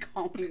something he's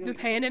calling. Just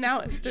handing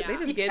out. They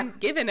just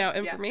giving out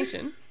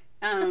information.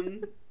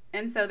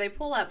 And so they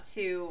pull up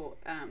to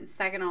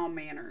Saginaw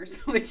Manors,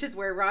 which is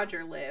where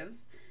Roger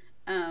lives.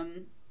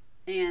 And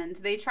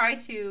they try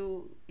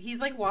to, he's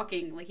like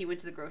walking, like he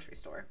went to the grocery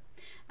store.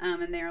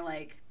 And they're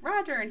like,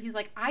 Roger. And he's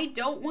like, I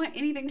don't want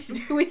anything to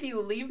do with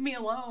you. Leave me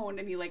alone.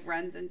 And he like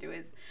runs into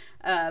his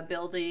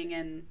building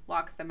and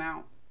locks them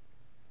out.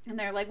 And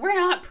they're like, we're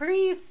not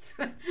priests.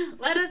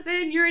 Let us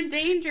in. You're in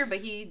danger.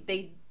 But he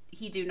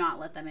do not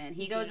let them in.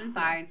 He goes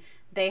inside.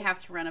 They have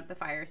to run up the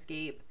fire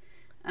escape.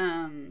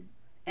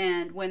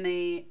 And when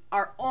they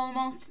are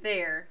almost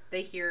there,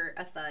 they hear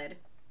a thud.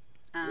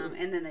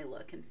 And then they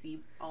look and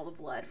see all the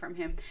blood from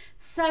him.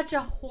 Such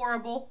a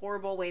horrible,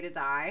 horrible way to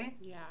die.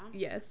 Yeah.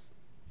 Yes.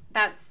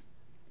 That's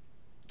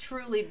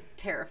truly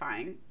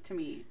terrifying to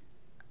me.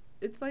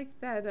 It's like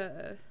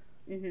that,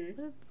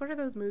 Mm-hmm. What are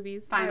those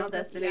movies? Final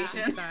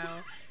Destination.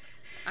 Style.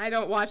 I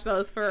don't watch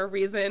those for a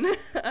reason.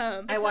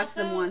 I watched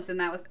them once, and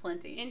that was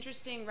plenty.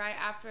 Interesting, right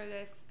after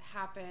this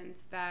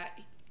happens, that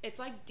it's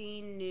like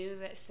Dean knew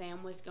that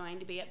Sam was going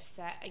to be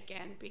upset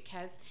again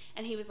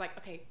and he was like,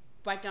 okay,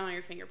 wipe down all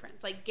your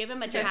fingerprints. Like, give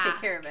him a task. Just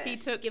take care of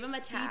it. Give him a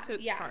task.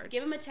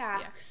 Give him a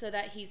task so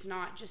that he's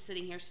not just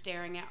sitting here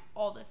staring at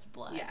all this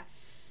blood. Yeah.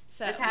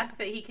 So the task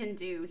that he can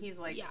do, he's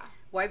like,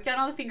 wipe down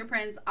all the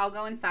fingerprints. I'll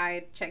go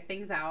inside, check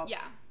things out.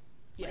 Yeah.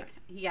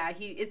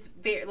 It's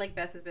very, like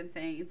Beth has been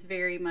saying, it's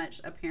very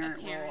much a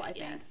parent role, I think.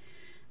 Yes.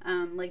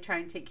 Like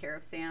trying to take care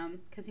of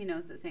Sam, because he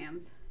knows that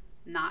Sam's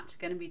not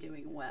going to be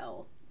doing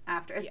well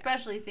after,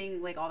 especially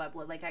seeing like all that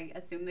blood. Like, I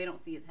assume they don't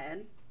see his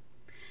head.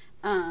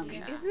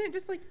 Isn't it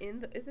just like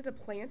is it a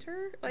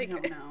planter? Like, I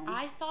don't know.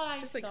 I thought I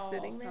just, saw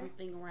like,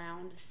 something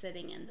round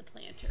sitting in the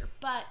planter,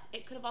 but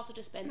it could have also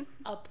just been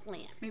a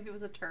plant. Maybe it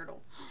was a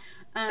turtle.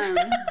 There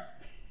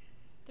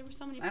were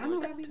so many. I don't know.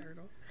 Maybe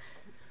turtle.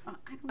 I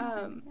don't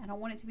know. I don't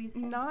want it to be his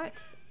head.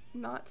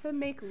 Not to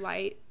make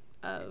light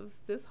of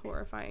this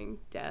horrifying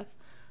death,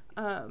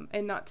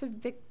 and not to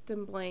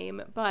victim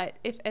blame, but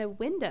if a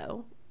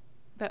window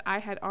that I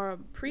had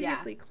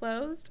previously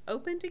closed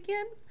opened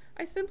again,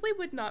 I simply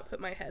would not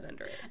put my head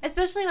under it.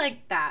 Especially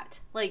like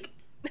that. Like,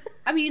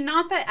 I mean,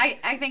 not that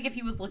I think if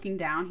he was looking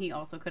down, he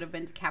also could have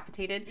been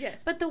decapitated.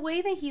 Yes. But the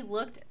way that he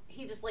looked,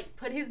 he just like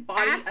put his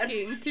body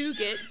asking to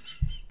get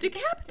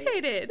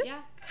decapitated. Yeah.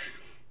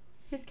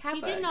 His kappa.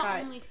 He did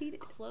not only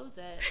close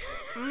it.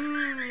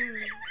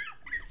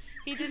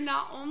 He did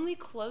not only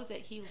close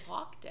it, he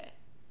locked it.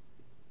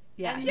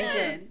 Yeah, and he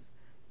did.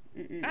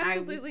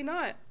 Absolutely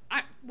not.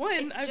 I'd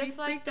be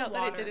freaked out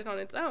that it did it on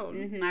its own.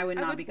 Mm-hmm, I would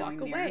not be going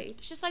near. away.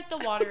 It's just like the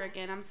water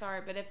again. I'm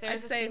sorry, but if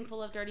there's a sink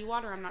full of dirty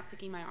water, I'm not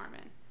sticking my arm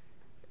in.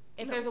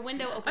 If there's a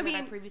window open that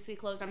I previously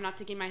closed, I'm not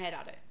sticking my head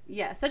out it.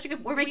 Yeah, such a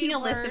good. We're making a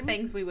list of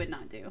things we would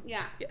not do.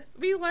 Yeah. Yes.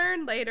 We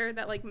learn later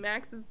that like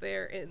Max is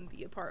there in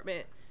the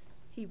apartment.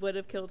 He would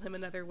have killed him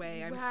another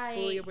way. I'm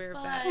fully aware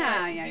of that.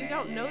 Yeah, you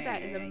don't know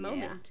that in the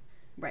moment.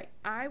 Right.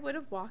 I would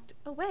have walked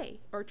away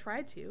or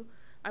tried to.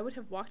 I would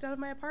have walked out of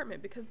my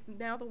apartment because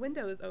now the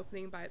window is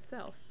opening by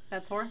itself.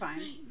 That's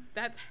horrifying.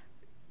 That's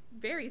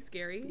very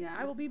scary. Yeah.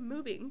 I will be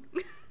moving.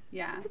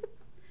 Yeah.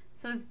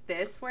 So is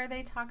this where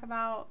they talk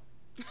about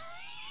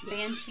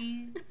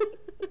Banshee?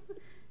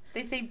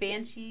 They say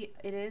Banshee.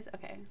 It is?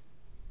 Okay.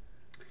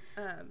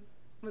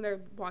 When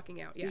they're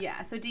walking out,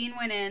 Yeah, so Dean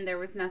went in. There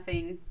was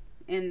nothing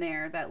in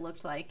there that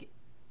looked like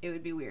it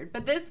would be weird.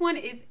 But this one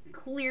is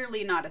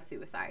clearly not a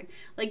suicide.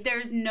 Like,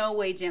 there's no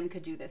way Jim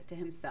could do this to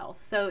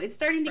himself. So it's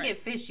starting to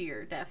get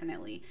fishier,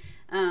 definitely.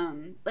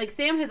 Like,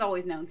 Sam has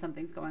always known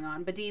something's going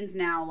on, but Dean's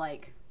now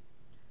like,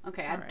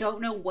 okay, I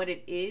don't know what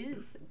it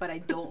is, but I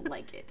don't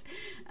like it.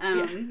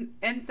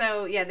 And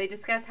so, they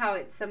discuss how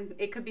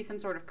it could be some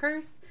sort of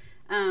curse.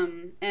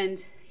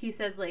 And he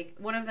says, like,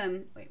 one of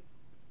them,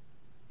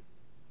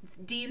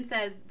 Dean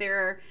says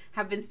there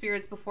have been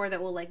spirits before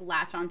that will like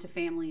latch onto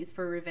families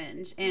for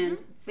revenge,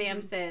 and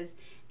Sam says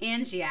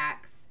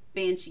Angiacs,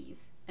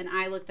 banshees, and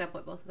I looked up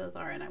what both of those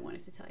are, and I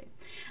wanted to tell you.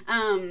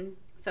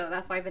 So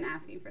that's why I've been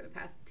asking for the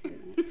past 10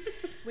 minutes.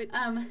 Which,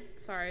 I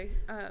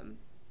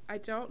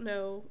don't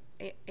know.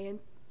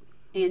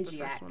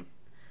 Angiac.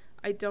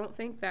 I don't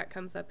think that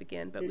comes up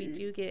again, but we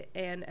do get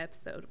an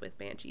episode with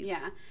banshees.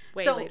 Yeah,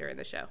 way later in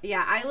the show.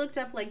 Yeah, I looked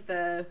up like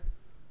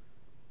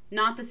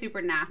not the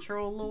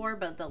supernatural lore,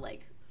 but the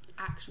like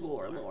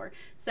actual lore.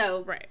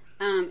 So,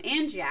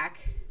 Angiac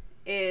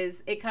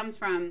it comes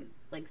from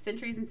like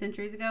centuries and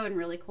centuries ago in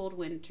really cold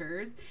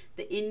winters.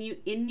 The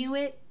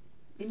Inuit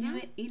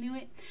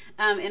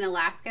in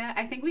Alaska.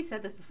 I think we've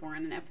said this before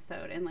in an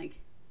episode and like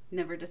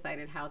never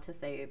decided how to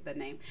say the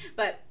name,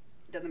 but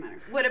it doesn't matter.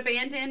 Would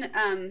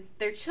abandon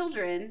their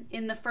children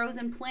in the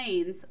frozen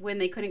plains when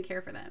they couldn't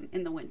care for them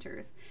in the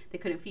winters. They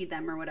couldn't feed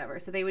them or whatever.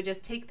 So they would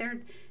just take their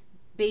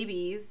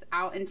babies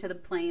out into the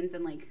plains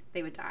and like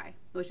they would die,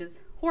 which is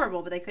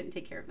horrible, but they couldn't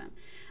take care of them.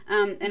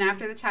 And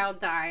after the child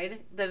died,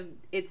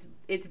 its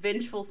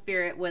vengeful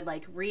spirit would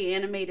like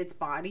reanimate its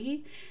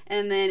body,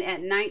 and then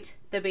at night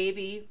the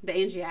baby, the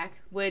Angiac,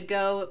 would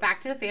go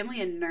back to the family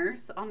and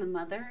nurse on the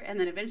mother, and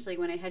then eventually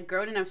when it had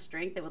grown enough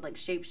strength it would like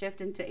shapeshift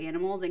into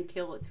animals and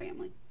kill its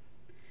family.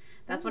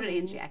 That's what an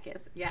Angiac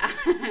is. Yeah.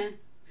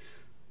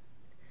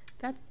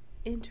 That's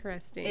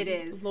interesting. It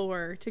is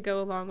lore to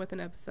go along with an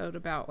episode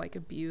about like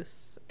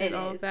abuse and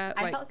all of that.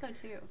 I thought so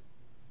too.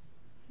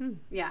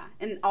 Yeah,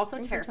 and also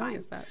Thanks terrifying.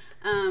 For telling us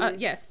that.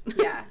 Yes.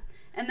 Yeah,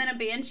 and then a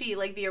banshee,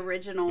 like the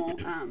original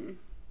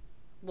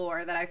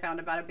lore that I found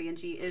about a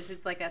banshee is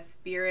it's like a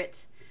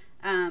spirit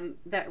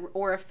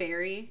or a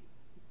fairy,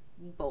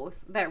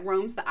 both, that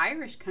roams the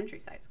Irish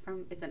countrysides.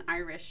 It's an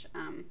Irish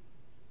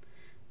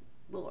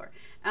lore,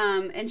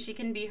 and she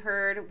can be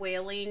heard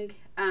wailing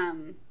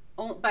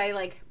by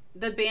like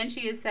the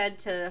banshee is said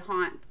to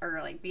haunt or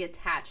like be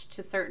attached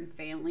to certain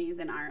families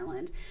in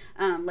Ireland,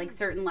 like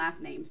certain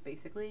last names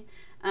basically.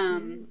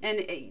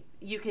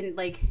 You can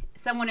like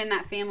someone in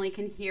that family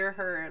can hear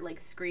her like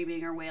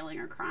screaming or wailing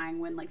or crying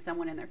when like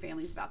someone in their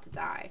family is about to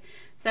die.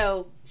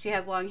 So she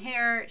has long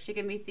hair. She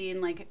can be seen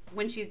like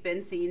when she's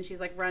been seen, she's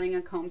like running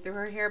a comb through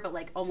her hair, but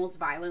like almost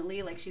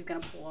violently, like she's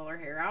gonna pull all her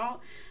hair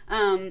out.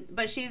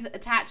 But she's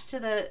attached to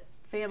the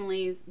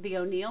families, the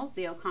O'Neills,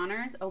 the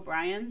O'Connors,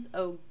 O'Briens,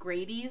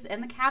 O'Grady's,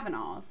 and the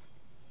Kavanaghs.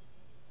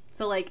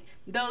 So like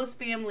those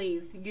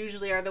families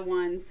usually are the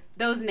ones,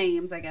 those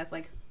names, I guess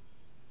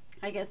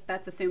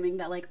that's assuming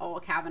that like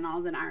all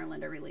Kavanaghs in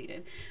Ireland are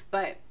related,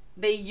 but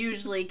they're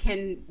usually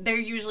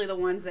the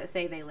ones that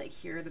say they like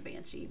hear the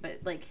banshee. But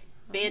like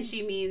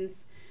banshee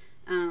means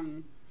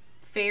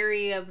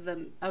fairy of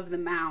the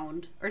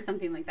mound or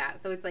something like that.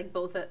 So it's like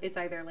both it's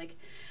either like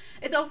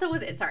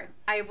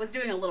I was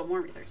doing a little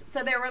more research.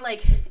 So there were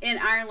like in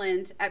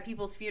Ireland at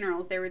people's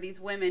funerals, there were these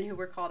women who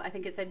were called, I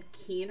think it said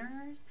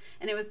keeners,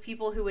 and it was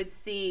people who would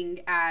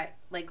sing at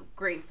like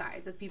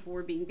gravesides as people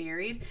were being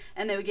buried,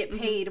 and they would get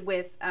paid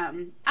with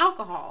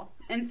alcohol.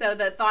 And so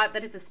the thought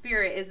that it's a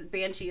spirit is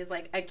banshee is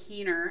like a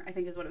keener, I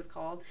think is what it was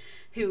called,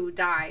 who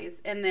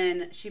dies, and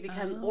then she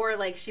becomes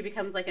she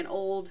becomes like an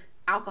old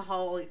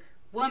alcoholic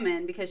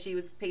woman because she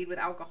was paid with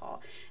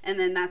alcohol, and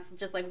then that's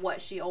just like what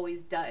she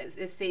always does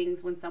is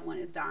sings when someone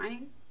is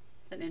dying.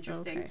 It's an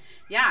interesting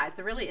it's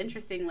a really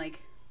interesting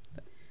like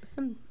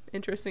some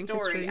interesting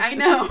story. History. I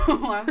know.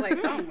 I was like,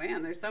 oh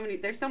man, there's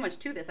so much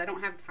to this. I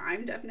don't have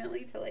time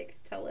definitely to like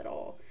tell it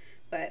all,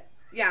 but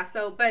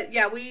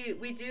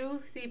we do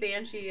see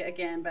banshee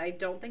again, but I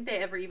don't think they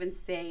ever even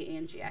say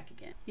Angiac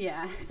again.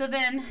 Yeah, so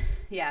then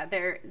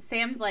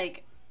Sam's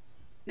like,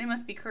 they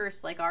must be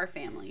cursed like our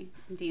family.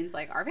 And Dean's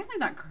like, our family's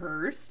not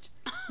cursed.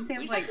 And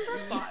Sam's like,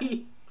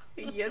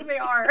 yes, they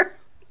are.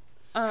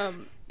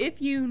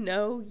 If you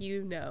know,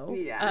 you know.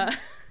 Yeah.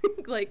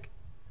 Like,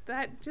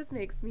 that just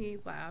makes me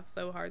laugh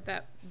so hard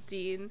that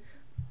Dean,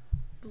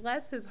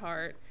 bless his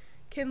heart,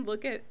 can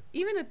look at,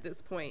 even at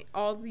this point,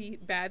 all the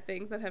bad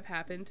things that have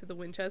happened to the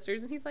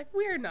Winchesters, and he's like,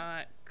 we're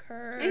not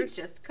cursed. It's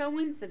just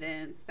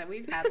coincidence that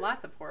we've had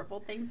lots of horrible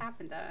things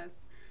happen to us.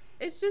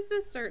 It's just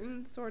a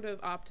certain sort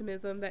of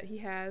optimism that he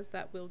has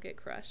that will get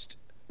crushed.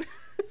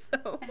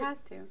 So it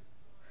has to.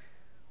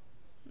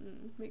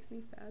 Makes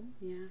me sad.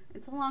 Yeah,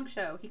 it's a long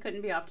show. He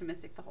couldn't be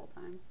optimistic the whole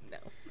time. No.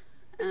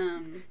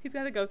 He's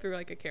got to go through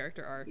like a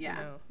character arc. Yeah.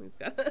 You know? He's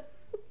got to.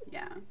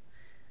 Yeah.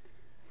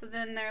 So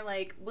then they're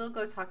like, we'll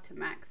go talk to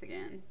Max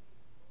again.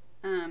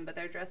 But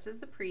they're dressed as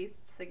the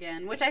priests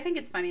again, which I think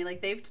it's funny.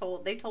 Like they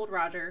told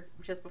Roger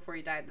just before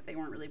he died that they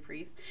weren't really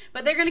priests,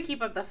 but they're gonna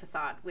keep up the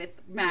facade with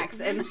Max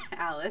and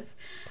Alice.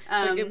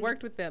 Like it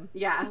worked with them.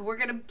 Yeah, we're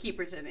gonna keep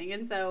pretending.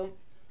 And so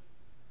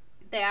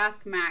they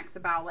ask Max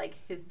about like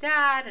his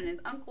dad and his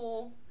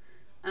uncle,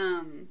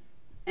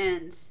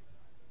 and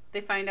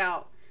they find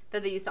out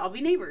that they used to all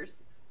be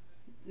neighbors.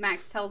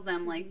 Max tells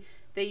them like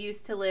they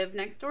used to live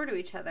next door to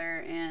each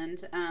other,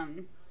 and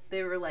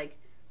they were like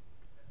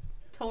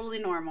totally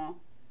normal,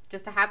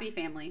 just a happy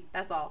family.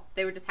 That's all.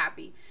 They were just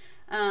happy.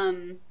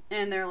 And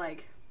they're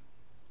like,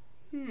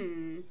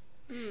 And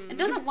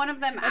doesn't one of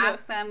them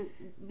ask them?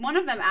 One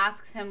of them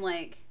asks him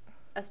like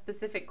a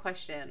specific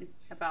question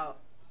about.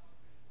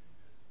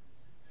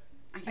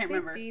 I can't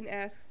remember. Dean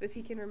asks if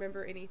he can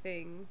remember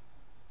anything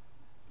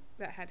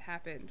that had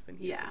happened when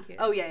he was a kid.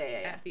 Oh yeah.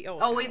 At the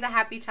old Always house. a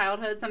happy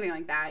childhood, something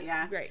like that.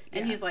 Yeah. Right.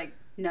 And he's like,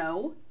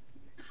 no.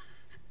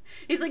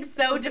 He's like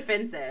so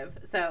defensive,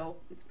 so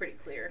it's pretty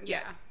clear.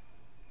 Yeah.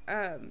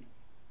 I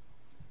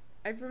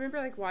remember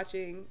like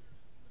watching,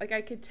 like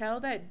I could tell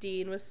that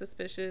Dean was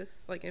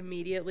suspicious like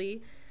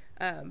immediately,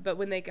 but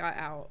when they got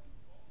out,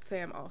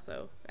 Sam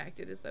also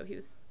acted as though he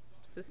was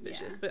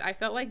suspicious. Yeah. But I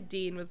felt like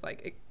Dean was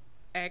like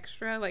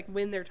extra, like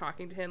when they're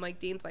talking to him, like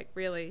Dean's like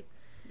really,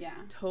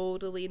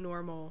 totally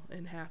normal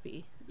and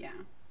happy. Yeah.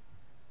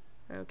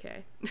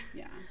 Okay.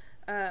 Yeah.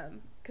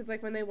 Because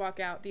like when they walk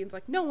out, Dean's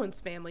like, no one's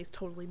family's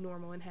totally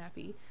normal and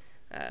happy,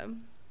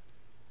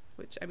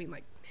 which I mean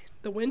like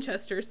the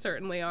Winchesters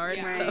certainly aren't.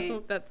 Yeah. So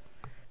right. That's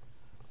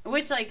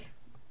which like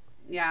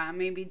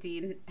maybe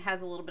Dean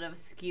has a little bit of a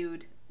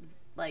skewed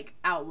like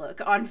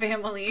outlook on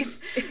families,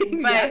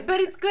 but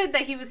it's good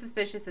that he was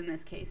suspicious in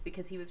this case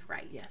because he was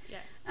right. Yes.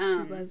 He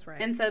was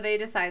right. And so they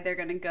decide they're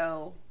gonna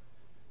go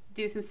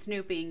do some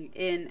snooping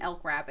in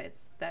Elk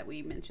Rapids that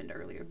we mentioned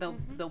earlier.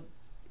 The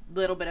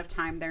little bit of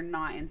time they're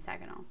not in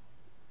Saginaw.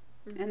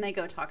 And they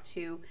go talk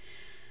to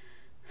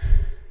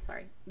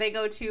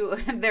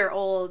their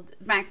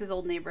Max's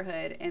old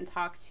neighborhood and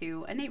talk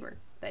to a neighbor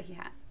that he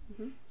had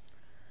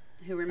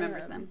who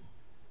remembers them.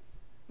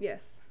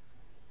 Yes.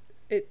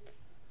 It's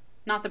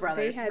not the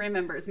brothers,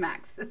 remembers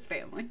Max's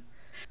family.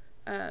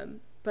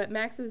 But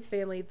Max's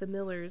family, the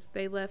Millers,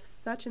 they left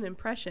such an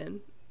impression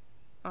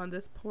on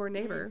this poor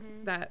neighbor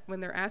that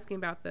when they're asking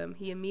about them,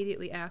 he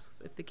immediately asks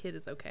if the kid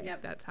is okay.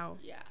 Yep. That's how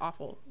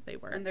awful they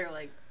were. And they're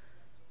like,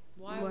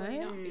 why would he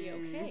not be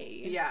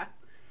okay?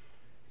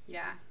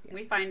 Yeah.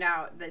 We find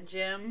out that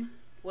Jim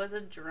was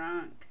a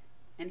drunk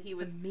and he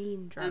was a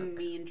mean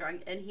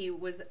drunk, and he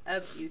was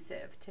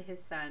abusive to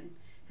his son,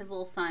 his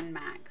little son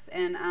Max.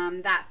 And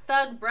that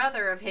thug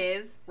brother of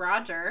his,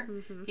 Roger,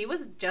 he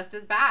was just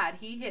as bad.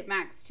 He hit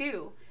Max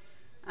too.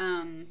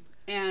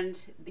 And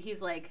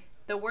he's like,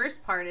 the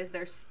worst part is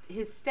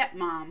his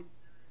stepmom,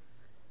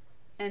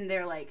 and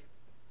they're like,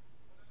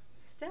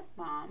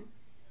 stepmom?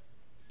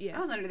 Yes. I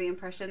was under the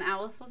impression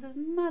Alice was his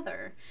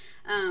mother.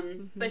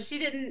 But she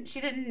didn't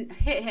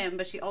hit him,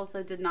 but she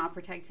also did not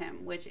protect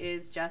him, which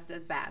is just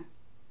as bad.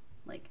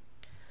 Like,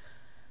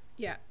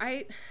 yeah,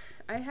 I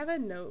have a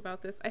note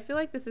about this. I feel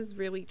like this is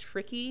really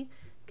tricky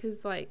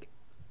because, like,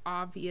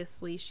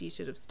 obviously she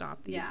should have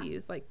stopped the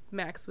abuse. Like,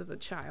 Max was a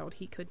child.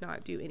 He could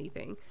not do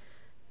anything.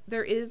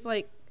 There is,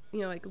 like,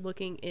 you know, like,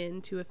 looking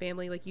into a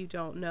family, like, you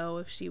don't know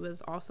if she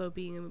was also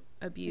being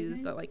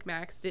abused that, like,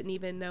 Max didn't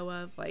even know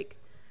of. Like,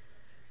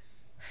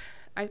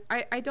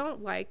 I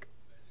don't like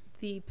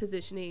the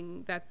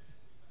positioning that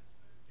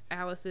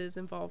Alice's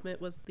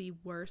involvement was the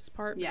worst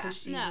part because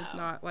she was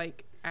not,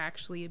 like,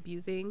 actually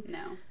abusing.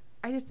 No.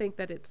 I just think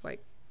that it's,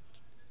 like,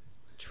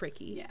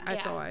 tricky. Yeah.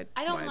 That's all I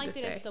don't like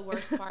that say. it's the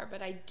worst part,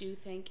 but I do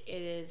think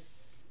it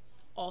is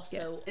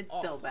also it's awful.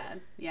 still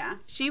bad. Yeah.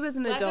 She was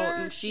an adult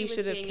and she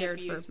should have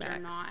cared for Max. Or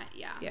not.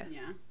 Yeah. Yes.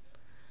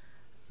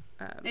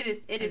 Yeah.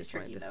 It is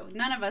tricky though.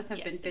 None of us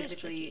have been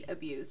physically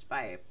abused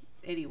by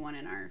anyone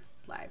in our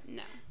lives.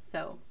 No.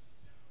 So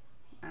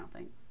I don't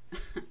think.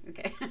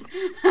 Okay.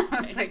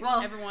 I was like,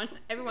 well, everyone.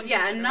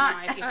 Yeah,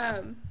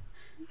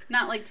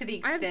 not like to the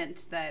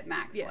extent that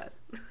Max was.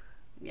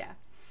 Yeah.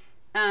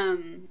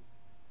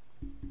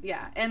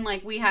 Yeah, and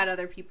like we had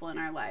other people in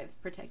our lives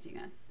protecting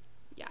us.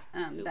 Yeah.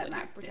 Who that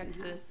Max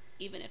protected us,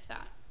 even if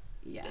that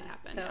did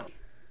happen. So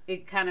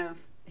it kind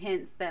of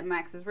hints that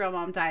Max's real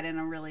mom died in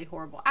a really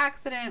horrible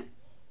accident.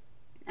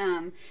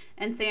 And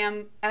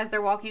Sam, as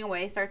they're walking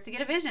away, starts to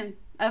get a vision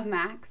of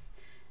Max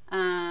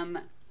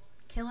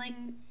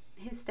killing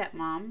his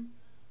stepmom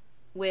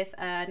with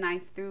a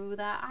knife through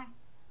the eye.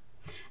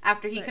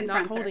 After he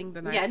confronts not holding her.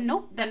 the knife. Yeah,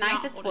 nope. The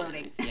knife is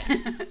floating.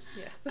 Yes.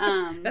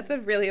 Yes. That's a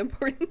really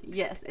important.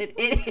 Yes, it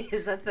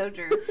is. That's so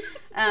true.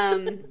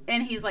 And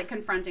he's like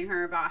confronting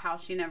her about how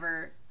she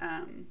never,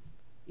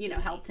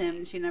 helped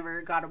him. She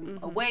never got him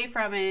away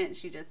from it.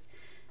 She just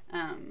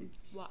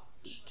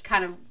watched.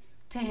 Kind of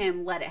to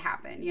him let it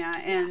happen. Yeah,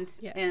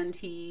 and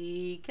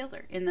he kills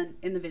her in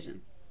the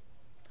vision.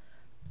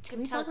 Can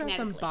we talk about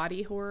some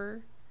body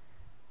horror?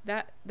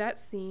 That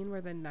scene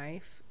where the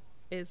knife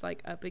is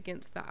like up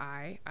against the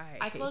eye.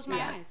 I close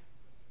my eyes.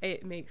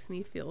 It makes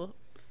me feel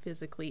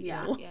physically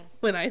ill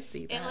when I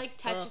see that. It like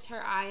touches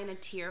her eye and a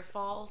tear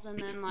falls and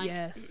then like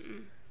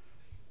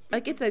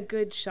like it's a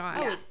good shot.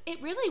 Oh,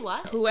 it really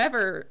was.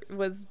 Whoever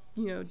was,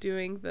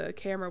 doing the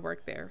camera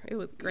work there, it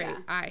was great. Yeah.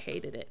 I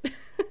hated it.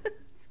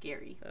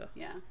 Scary. Ugh.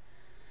 Yeah.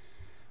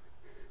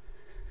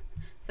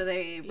 So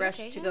they rush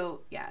to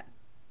go. Yeah.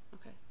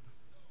 Okay.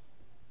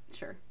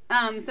 Sure.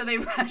 So they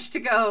rush to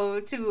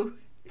go to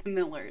the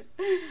Millers,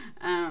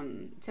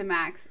 to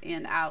Max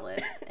and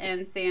Alice,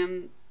 and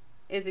Sam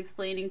is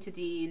explaining to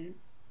Dean,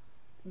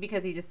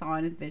 because he just saw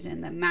in his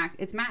vision that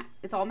it's Max.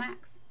 It's all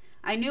Max.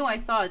 I knew I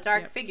saw a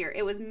dark figure.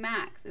 It was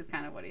Max, is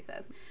kind of what he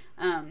says.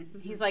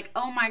 He's like,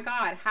 oh my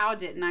God, how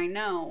didn't I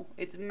know?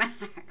 It's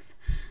Max.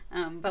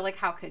 But like,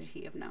 how could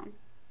he have known?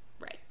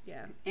 Right.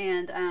 Yeah.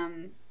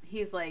 And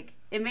he's like,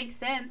 it makes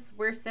sense.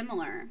 We're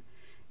similar.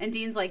 And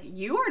Dean's like,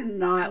 you are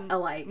not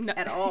alike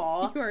at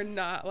all. You are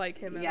not like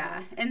him at all.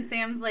 Yeah. And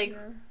Sam's like,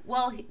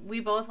 well, we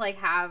both like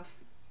have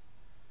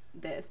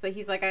this, but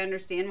he's like, I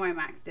understand why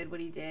Max did what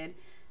he did.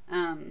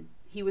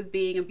 He was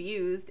being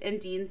abused. And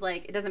Dean's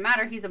like, it doesn't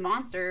matter. He's a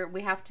monster.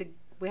 We have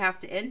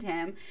to end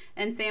him.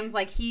 And Sam's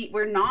like,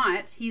 we're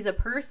not. He's a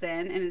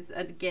person. And it's,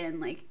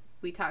 again, like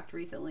we talked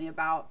recently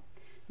about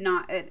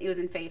it was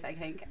in Faith, I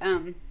think,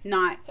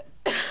 not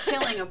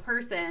killing a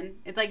person.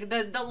 It's like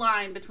the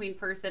line between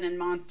person and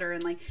monster,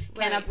 and like,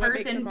 can a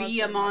person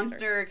be a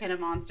monster? Can a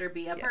monster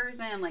be a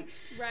person? Like,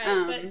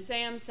 but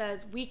Sam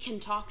says we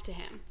can talk to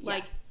him.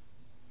 Like,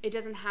 it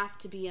doesn't have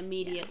to be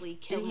immediately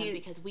kill him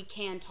because we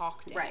can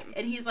talk to him. Right.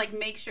 And he's like,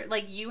 make sure,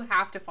 like, you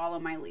have to follow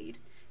my lead.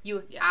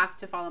 You have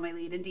to follow my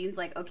lead. And Dean's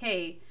like,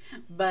 okay,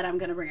 but I'm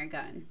gonna bring a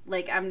gun.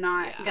 Like, I'm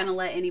not gonna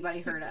let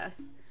anybody hurt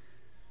us.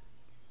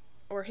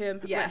 Or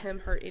let him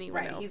hurt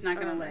anyone else. Right, he's not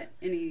going to let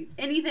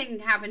anything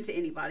happen to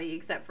anybody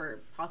except for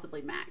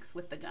possibly Max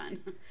with the gun.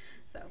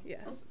 So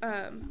yes,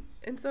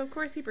 and so of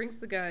course he brings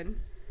the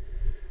gun,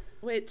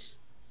 which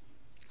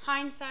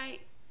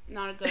hindsight,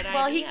 not a good idea.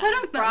 Well, he could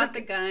have brought the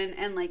gun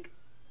and like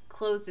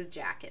closed his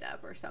jacket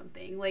up or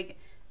something. Like,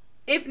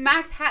 if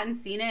Max hadn't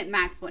seen it,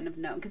 Max wouldn't have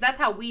known, because that's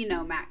how we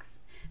know Max.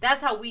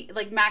 That's how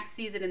Max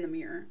sees it in the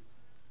mirror.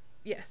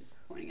 Yes,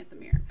 pointing at the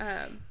mirror.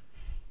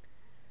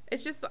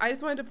 It's just, I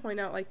just wanted to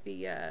point out, like,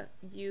 the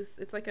use,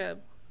 it's like I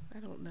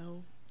don't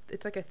know,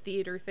 it's like a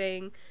theater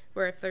thing,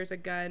 where if there's a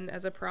gun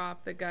as a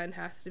prop, the gun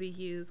has to be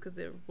used, because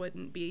there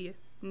wouldn't be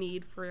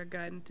need for a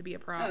gun to be a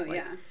prop. Oh, like,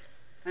 yeah.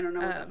 I don't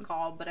know what that's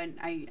called, but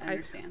I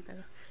understand.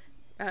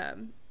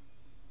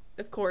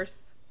 Of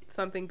course,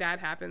 something bad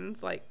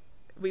happens, like,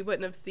 we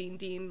wouldn't have seen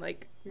Dean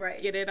like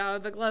Right. get it out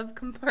of the glove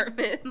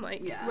compartment.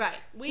 Like, Yeah.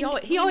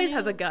 Right. He always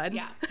has a gun.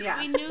 Yeah. Yeah.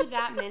 We knew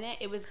that minute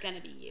it was going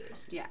to be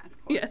used. Yeah,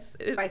 of course. Yes,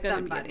 it's By gonna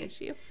somebody. be an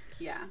issue.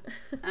 Yeah.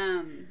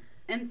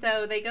 And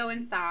so they go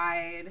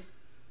inside,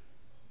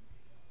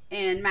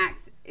 and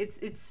Max,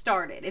 it's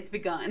started. It's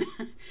begun.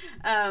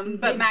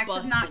 But They Max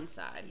bust is not.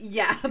 inside.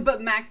 Yeah,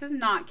 but Max has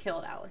not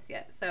killed Alice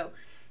yet. So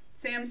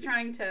Sam's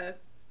trying to,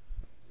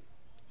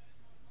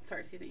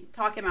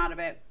 talk him out of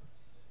it.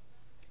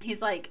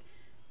 He's like,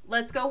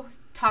 let's go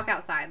talk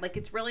outside. Like,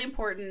 it's really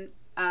important.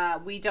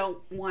 We don't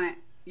want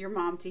your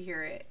mom to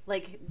hear it.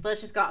 Like,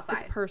 let's just go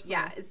outside. It's personal.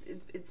 Yeah,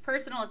 it's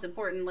personal. It's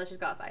important. Let's just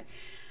go outside.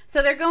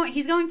 So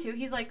he's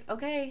like,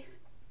 okay,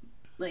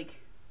 like,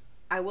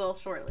 I will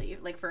shortly,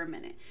 like, for a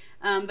minute.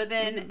 But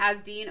then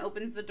as Dean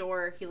opens the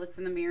door, he looks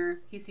in the mirror,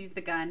 he sees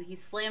the gun, he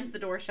slams the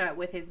door shut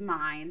with his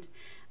mind,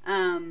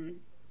 and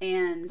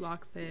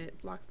Locks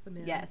them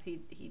in. yes, he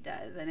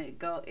does. And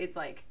it's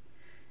like,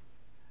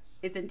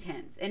 it's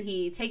intense. And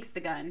he takes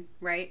the gun,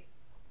 right?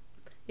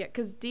 Yeah,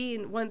 because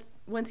Dean, once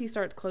he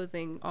starts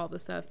closing all the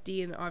stuff,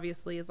 Dean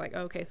obviously is like,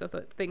 okay, so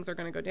things are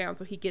going to go down.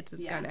 So he gets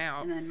his gun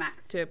out and then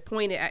Max to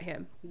point it at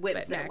him.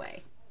 whips but it Max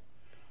away.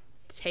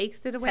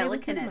 Takes it away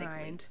with his Telekinetically.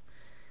 mind.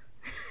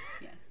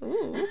 Yes.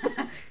 Ooh.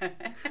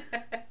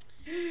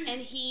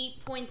 And he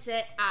points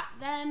it at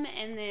them,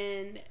 and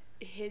then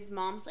his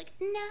mom's like,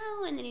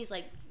 no. And then he's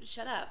like,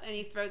 shut up. And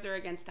he throws her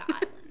against the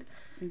island.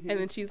 And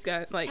then she's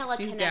got, like,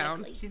 she's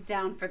down. Telekinetically. She's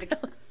down for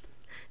the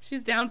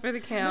She's down for the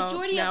count.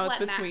 Majority now of it's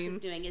what between. Max is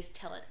doing is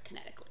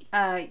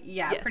telekinetically.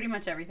 yeah, Yes. pretty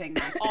much everything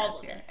Max All does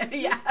of here.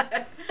 Yeah.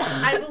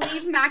 I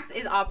believe Max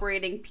is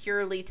operating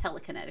purely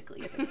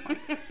telekinetically at this point.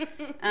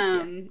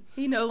 Yes.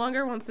 He no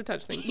longer wants to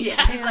touch things.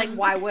 Yeah, he's like,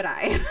 why would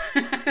I?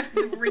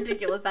 It's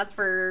ridiculous. That's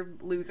for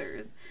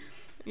losers.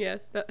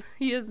 Yes,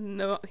 he's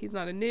not a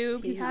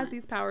noob. He's he has not.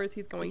 these powers.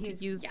 He's going to use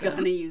He's them.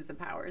 gonna use the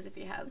powers if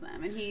he has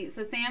them. And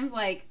so Sam's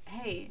like,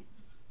 hey,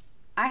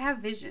 I have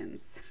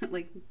visions.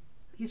 Like,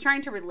 he's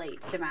trying to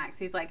relate to Max.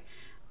 He's like,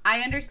 I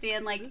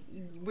understand, like,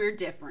 we're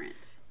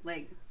different.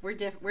 Like, we're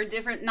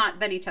different, not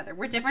than each other.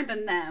 We're different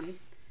than them.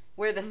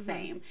 We're the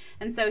same.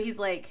 And so he's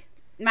like,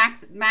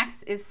 Max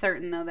is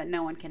certain, though, that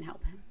no one can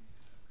help him.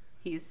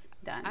 He's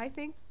done. I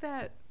think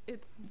that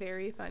it's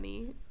very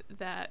funny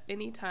that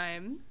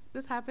anytime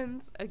this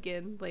happens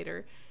again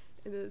later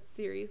in the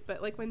series,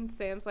 but like when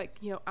Sam's like,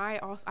 I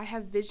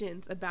have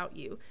visions about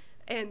you,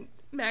 and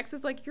Max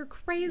is like, you're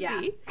crazy.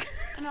 Yeah.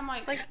 And I'm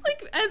like, like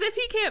as if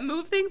he can't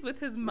move things with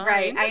his mind.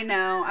 Right, I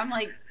know. I'm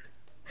like,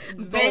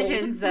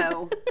 visions,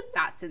 though,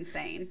 that's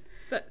insane.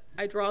 But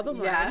I draw the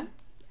line. Yeah.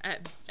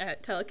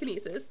 At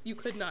telekinesis, you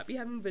could not be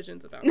having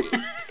visions about me.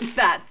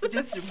 That's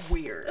just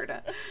weird.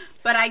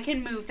 But I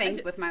can move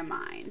things with my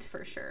mind,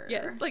 for sure.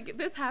 Yes, like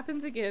this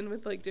happens again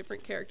with like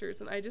different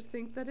characters, and I just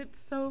think that it's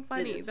so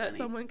funny is that funny.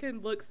 someone can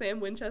look Sam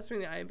Winchester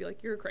in the eye and be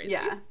like, "You're crazy."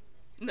 Yeah.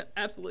 No,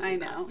 absolutely. I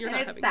not. know. You're And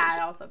not it's having sad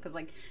visions. also because,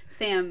 like,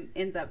 Sam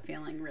ends up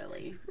feeling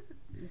really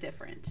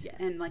different Yes.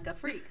 and like a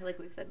freak, like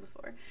we've said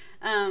before.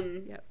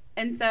 Yep.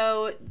 And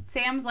so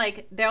Sam's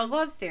like, they'll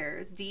go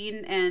upstairs.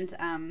 Dean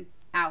and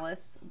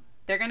Alice,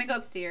 they're going to go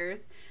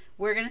upstairs.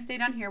 We're going to stay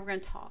down here. We're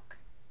going to talk.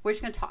 We're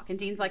just going to talk. And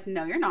Dean's like,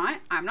 no, you're not.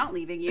 I'm not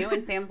leaving you.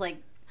 And Sam's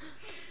like,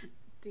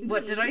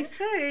 what did I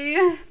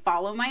say?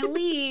 Follow my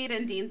lead.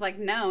 And Dean's like,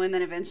 no. And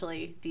then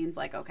eventually Dean's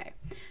like, okay.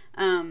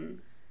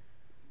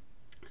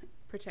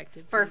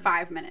 Protected For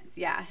 5 minutes,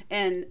 yeah.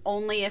 And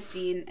only if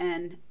Dean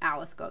and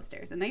Alice go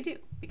upstairs. And they do,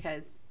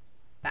 because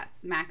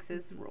that's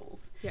Max's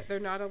rules. Yeah, they're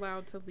not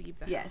allowed to leave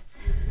the house.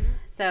 Yes.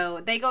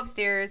 So they go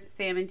upstairs.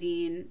 Sam and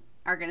Dean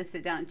are going to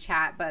sit down and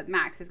chat, but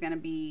Max is going to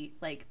be,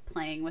 like,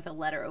 playing with a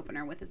letter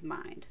opener with his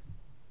mind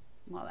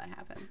while that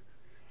happens.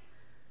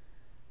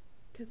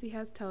 Because he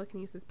has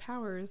telekinesis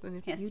powers, and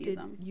if He has you to use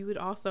did, them. you would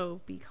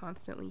also be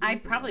constantly I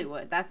using probably them.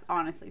 would. That's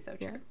honestly so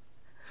true. Yeah.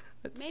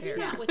 That's maybe fair.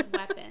 not with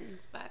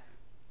weapons, but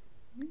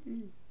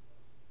Mm-mm.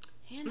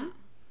 Hannah.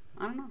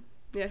 I don't know.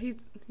 Yeah,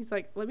 he's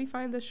like, let me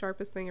find the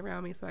sharpest thing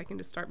around me so I can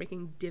just start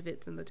making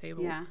divots in the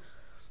table. Yeah.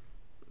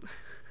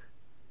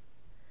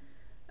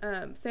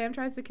 Sam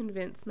tries to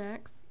convince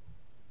Max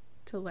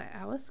to let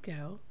Alice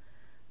go.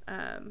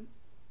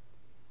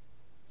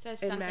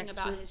 Says And something Max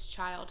about would- his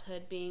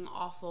childhood being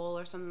awful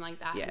or something like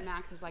that. Yes. And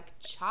Max is like,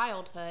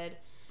 childhood?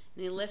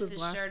 And he lifts was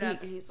his last shirt up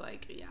week. and he's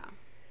like, yeah.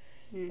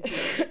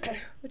 Mm-hmm.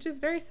 Which is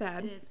very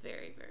sad. It is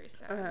very, very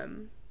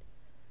sad.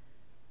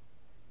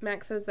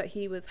 Max says that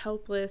he was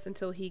helpless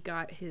until he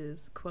got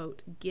his,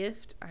 quote,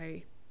 gift.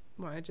 I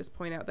want to just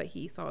point out that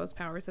he saw his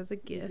powers as a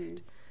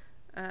gift.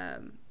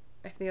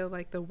 I feel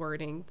like the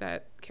wording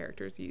that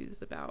characters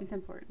use about It's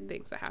important.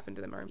 things that happen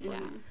to them are Yeah.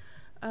 important.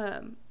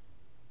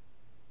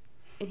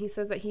 And he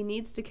says that he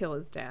needs to kill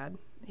his dad.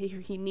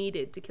 He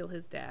needed to kill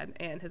his dad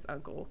and his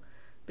uncle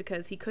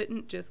because he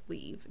couldn't just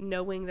leave.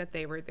 Knowing that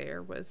they were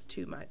there was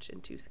too much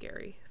and too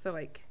scary. So,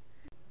 like...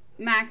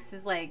 Max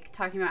is, like,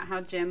 talking about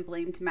how Jim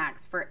blamed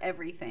Max for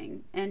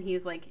everything. And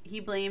he's like, he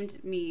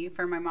blamed me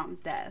for my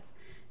mom's death.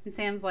 And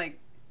Sam's like,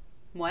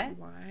 what?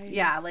 Why?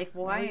 Yeah, like,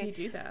 Why why? would he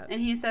do that? And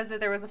he says that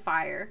there was a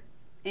fire.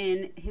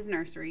 in his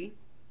nursery.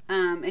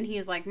 And he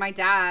is like, my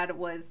dad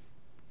was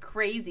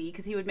crazy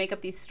because he would make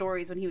up these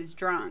stories when he was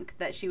drunk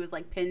that she was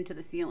like pinned to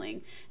the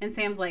ceiling. And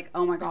Sam's like,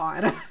 oh my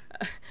God.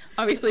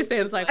 Obviously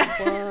Sam's like,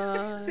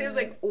 what? Sam's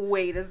like,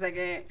 wait a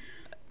second.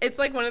 It's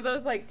like one of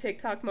those like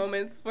TikTok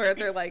moments where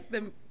they're like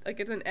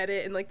it's an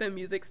edit and like the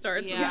music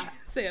starts. Yeah.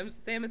 And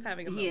Sam is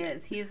having a moment. He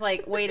is. He's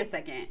like, wait a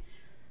second.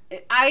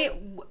 I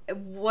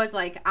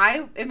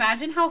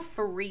imagine how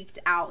freaked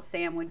out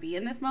Sam would be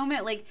in this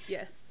moment. Like,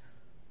 yes.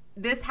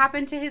 This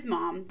happened to his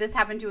mom. This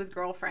happened to his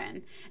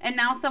girlfriend. And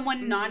now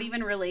someone not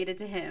even related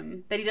to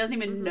him that he doesn't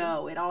even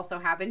know it also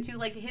happened to.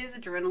 Like, his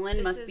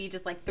adrenaline must be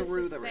just, like,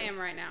 through the roof. Sam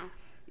right now.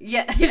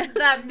 Yeah. It's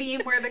that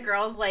meme where the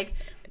girl's, like,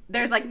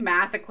 there's, like,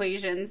 math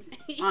equations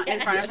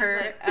in front of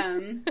her.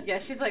 Yeah,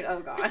 she's like,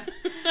 oh, God.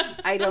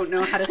 I don't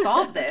know how to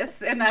solve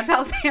this. And that's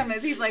how Sam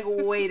is. He's like,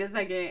 wait a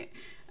second.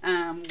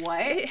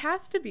 What? It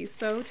has to be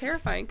so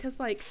terrifying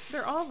because, like,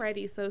 they're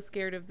already so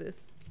scared of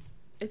this.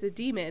 It's a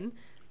demon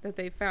that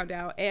they found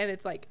out, and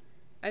it's like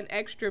an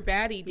extra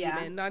baddie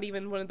demon, not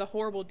even one of the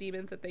horrible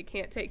demons that they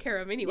can't take care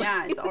of anyway.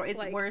 Yeah, it's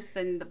like, worse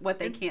than what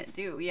they can't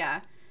do.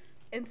 Yeah.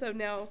 And so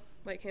now,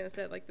 like Hannah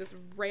said, like this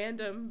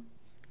random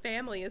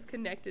family is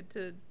connected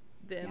to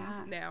them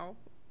now.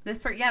 This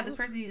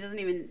person he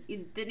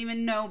didn't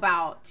even know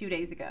about 2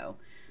 days ago.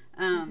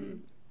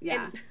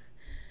 Yeah.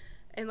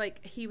 And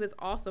like he was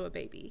also a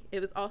baby. It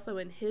was also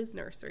in his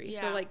nursery.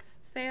 Yeah. So like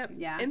Sam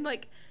and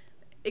like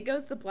it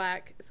goes to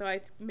black, so I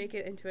make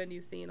it into a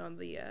new scene on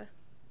the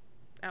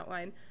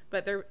outline.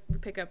 But we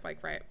pick up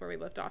like right where we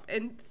left off,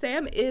 and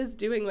Sam is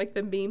doing like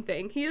the meme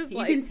thing. He is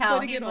like can tell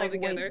putting it all like,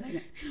 together.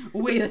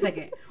 Wait a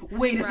second.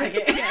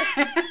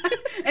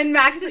 And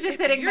Max is just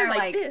sitting there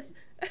like this.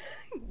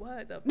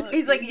 What the fuck?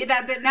 He's like,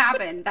 that didn't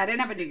happen. That didn't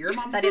happen to your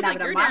mom. That didn't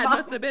happen to my mom. Your dad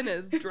must have been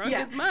as drunk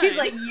as mine. He's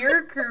like,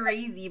 you're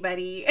crazy,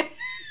 buddy.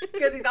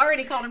 Because he's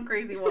already called him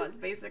crazy once,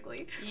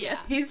 basically. Yeah.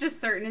 He's just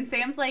certain. And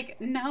Sam's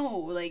like, no,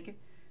 like,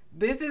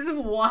 this is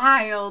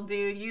wild,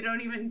 dude. You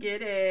don't even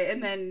get it.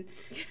 And then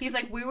he's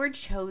like, we were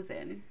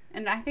chosen.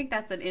 And I think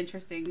that's an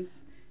interesting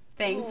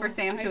thing for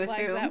Sam to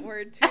assume. I that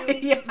word, too.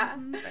 Yeah. I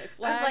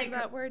flagged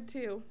that word,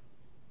 too.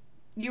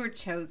 You were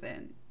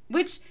chosen.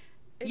 Which,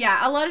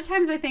 a lot of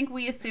times I think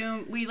we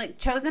assume,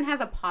 chosen has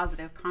a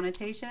positive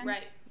connotation.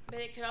 Right. But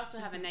it could also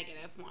have a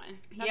negative one.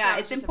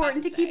 That's it's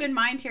important to keep in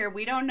mind here.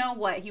 We don't know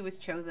what he was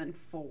chosen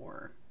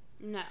for.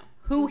 No.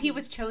 Who he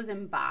was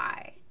chosen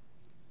by.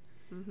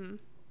 Mm-hmm.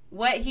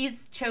 What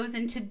he's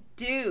chosen to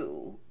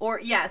do. Or,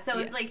 it's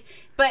like,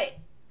 but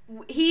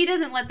he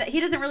doesn't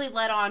really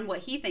let on what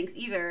he thinks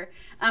either.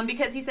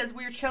 Because he says,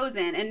 we're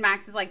chosen. And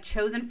Max is like,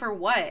 chosen for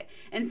what?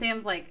 And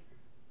Sam's like,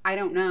 I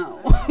don't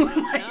know. I don't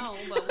know,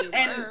 but we were.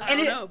 I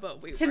don't know,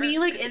 but we were. To me,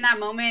 like, in that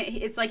moment,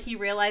 it's like he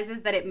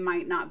realizes that it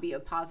might not be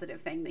a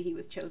positive thing that he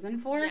was chosen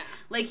for. Yeah.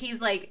 Like,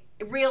 he's, like,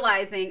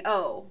 realizing,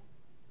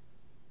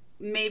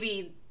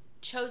 maybe...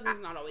 Chosen is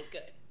not always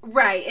good.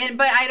 Right.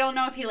 But I don't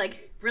know if he,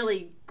 like,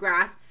 really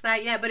grasps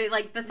that yet. But,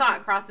 the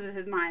thought crosses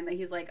his mind that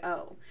he's like,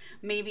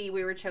 maybe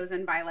we were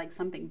chosen by, like,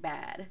 something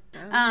bad.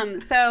 Oh.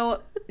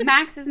 So,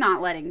 Max is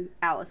not letting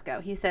Alice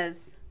go. He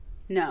says,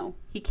 no,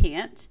 he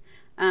can't.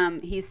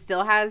 He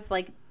still has,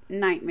 like,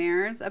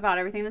 nightmares about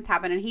everything that's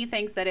happened, and he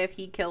thinks that if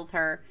he kills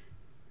her,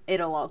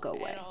 it'll all go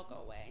away.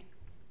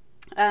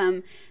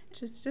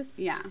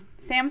 Yeah.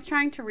 Sam's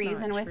trying to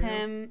reason with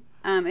him.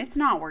 It's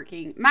not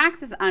working.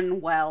 Max is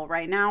unwell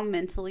right now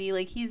mentally.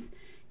 Like, he's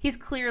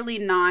clearly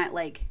not,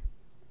 like,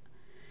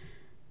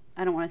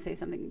 I don't want to say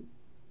something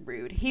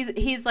rude. He's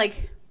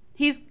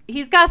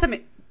got some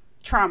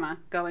trauma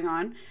going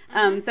on.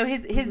 So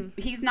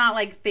he's not,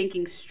 like,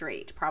 thinking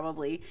straight,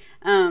 probably.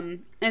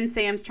 And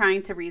Sam's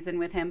trying to reason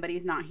with him, but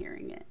he's not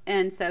hearing it.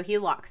 And so he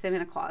locks him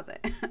in a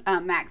closet.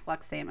 Max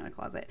locks Sam in a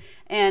closet.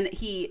 And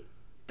he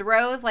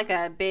throws, like,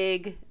 a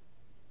big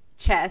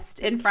chest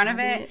in front of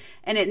it,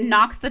 and it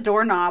knocks the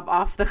doorknob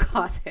off the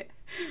closet,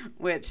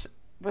 which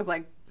was,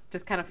 like,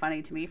 just kind of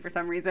funny to me for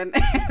some reason.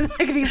 It's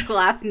like these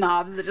glass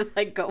knobs that just,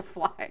 like, go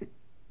flying.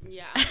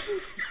 Yeah.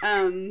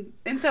 And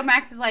so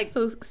Max is like...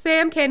 So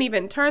Sam can't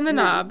even turn the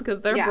knob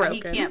because they're broken.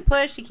 He can't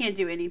push. He can't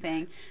do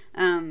anything.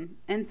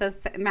 And so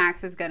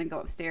Max is going to go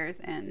upstairs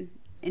and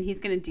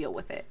he's going to deal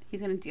with it. He's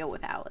going to deal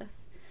with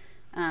Alice.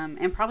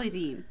 And probably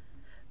Dean.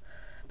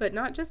 But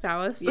not just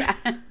Alice. Yeah.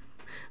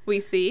 We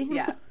see.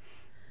 Yeah.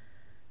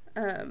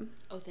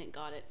 Thank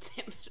God it's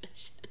Sam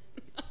Patricia.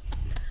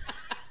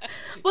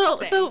 Well,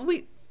 so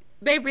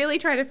they really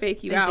try to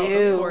fake you out,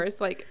 of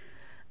course. Like,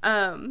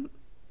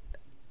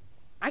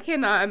 I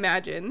cannot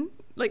imagine.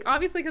 Like,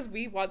 obviously, because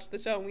we watched the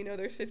show and we know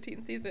there's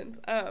 15 seasons.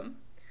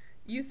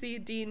 You see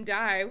Dean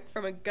die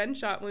from a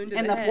gunshot wound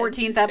in the head.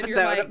 14th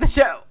episode of the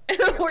show. In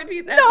the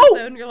 14th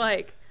episode, and you're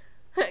like,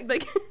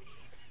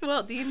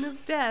 well, Dean is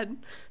dead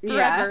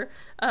forever.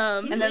 Yeah.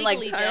 And then, like,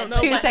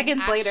 2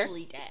 seconds later.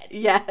 Dead.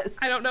 Yes.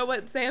 I don't know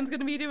what Sam's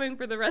going to be doing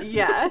for the rest of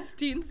the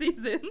 15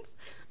 seasons.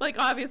 Like,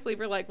 obviously,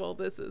 we're like, well,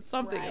 this is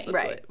something.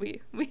 Right.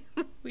 We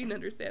can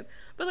understand.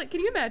 But, like,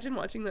 can you imagine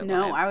watching that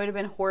No, live? I would have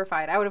been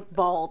horrified. I would have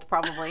bawled,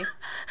 probably.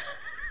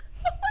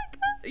 Oh, my God.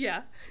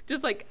 Yeah.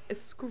 just like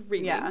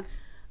screaming. Yeah.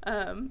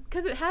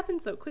 Because it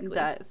happens so quickly. It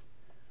does.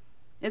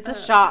 It's a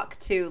shock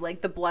too,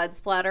 like the blood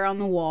splatter on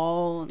the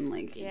wall and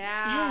like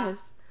Yeah.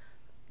 Yes.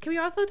 Can we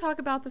also talk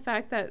about the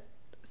fact that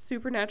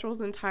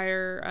Supernatural's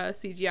entire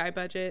CGI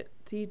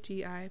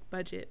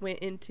budget went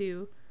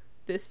into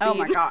this scene? Oh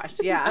my gosh,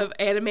 yeah. Of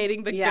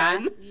animating the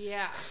gun.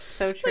 Yeah.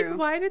 So true. Like,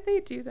 why did they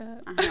do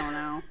that? I don't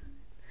know.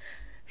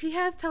 He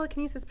has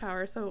telekinesis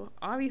power, so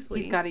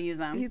obviously He's got to use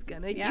them. He's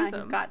gonna use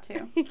them. He's got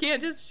to. He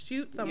can't just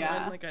shoot someone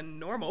Yeah. like a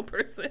normal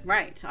person.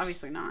 Right,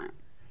 obviously not.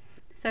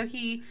 So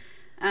he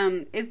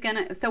is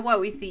gonna. So what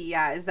we see,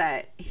 is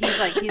that he's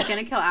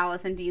gonna kill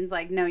Alice, and Dean's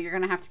like, no, you're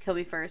gonna have to kill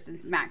me first,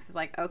 and Max is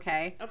like,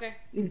 okay.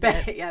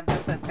 Bet. Yeah,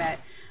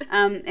 bet.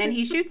 And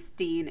he shoots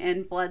Dean,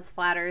 and blood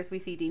splatters. We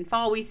see Dean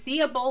fall. We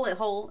see a bullet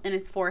hole in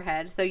his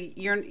forehead, so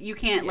you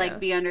can't like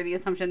be under the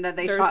assumption that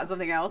they shot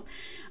something else.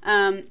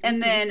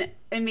 And then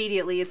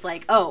immediately it's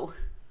like, oh,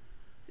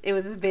 it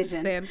was his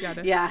vision. Sam's got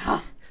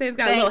a Thank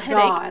little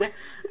headache. God.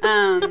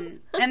 And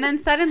then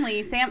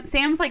suddenly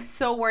Sam's like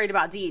so worried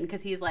about Dean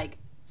because he's like,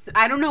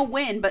 I don't know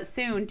when, but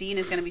soon Dean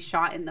is going to be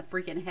shot in the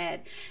freaking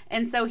head.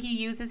 And so he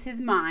uses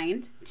his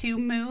mind to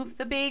move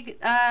the big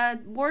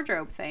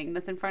wardrobe thing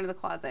that's in front of the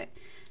closet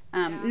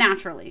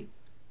naturally.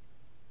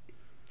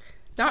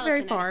 Not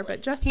very far,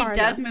 but just far He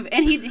does enough. move.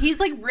 And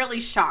he's like really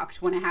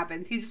shocked when it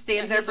happens. He just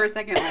stands there for a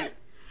second like.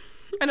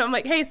 And I'm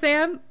like, hey,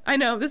 Sam, I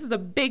know this is a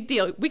big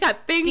deal. We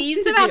got things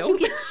Dean's to about do. to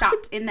get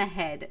shot in the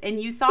head. And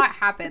you saw it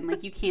happen.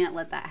 Like, you can't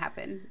let that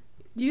happen.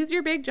 Use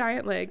your big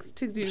giant legs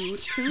to do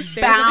 2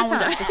 stairs Bound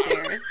at a time. up the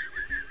stairs.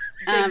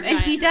 And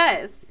he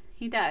does.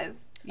 He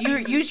does.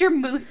 Use your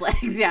moose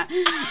legs, yeah.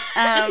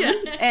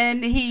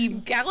 And he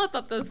Gallop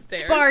up those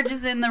stairs.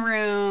 barges in the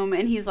room,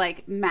 and he's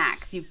like,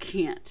 Max, you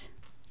can't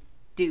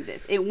do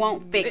this. It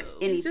won't fix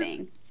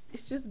anything.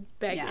 It's just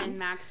begging. Yeah. And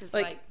Max is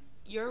like,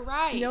 you're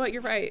right. You know what?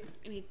 You're right.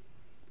 And he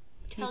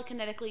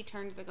telekinetically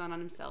turns the gun on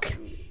himself.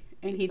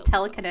 And he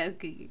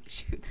telekinetically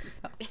shoots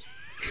himself.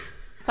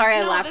 Sorry,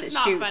 I No, laughed that's at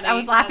not shoots. funny. I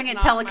was laughing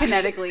That's at not funny.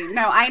 telekinetically.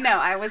 No, I know.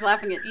 I was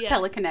laughing at Yes.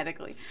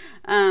 telekinetically.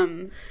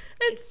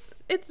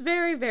 It's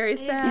very, very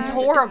sad. It's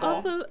horrible.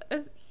 It's also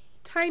a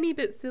tiny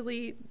bit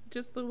silly,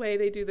 just the way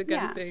they do the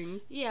gun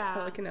thing. Yeah.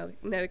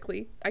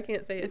 Telekinetically. I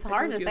can't say it. It's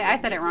hard to say. I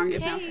said it wrong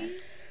just now. Hey.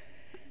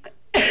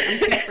 I'm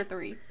 2 for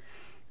 3.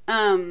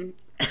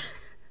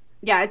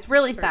 Yeah, it's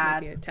really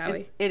sad. making a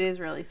tally. It is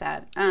really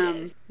sad.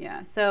 is.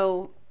 Yeah.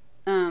 So,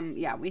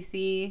 we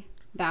see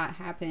that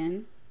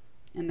happen,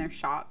 and they're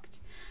shocked.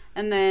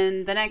 And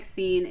then the next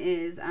scene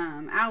is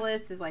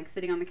Alice is like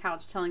sitting on the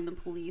couch telling the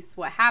police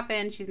what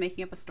happened. She's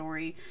making up a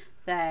story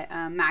that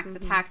Max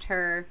attacked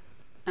her.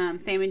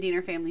 Sam and Dean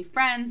are family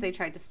friends. They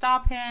tried to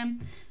stop him.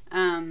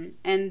 And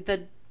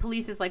the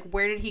police is like,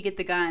 where did he get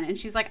the gun? And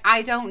she's like,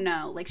 I don't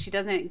know. Like, she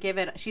doesn't give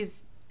it.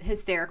 She's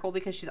hysterical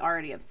because she's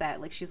already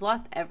upset. Like, she's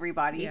lost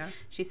everybody. Yeah.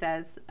 She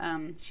says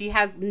she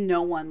has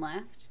no one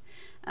left.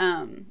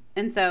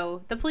 And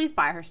so the police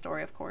buy her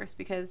story, of course,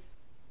 because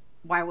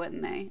why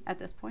wouldn't they at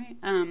this point?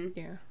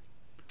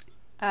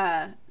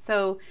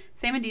 So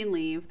Sam and Dean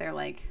leave. They're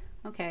like,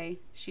 okay,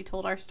 she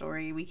told our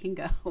story. We can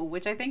go,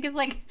 which I think is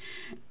like,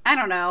 I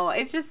don't know.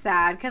 It's just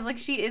sad because like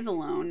she is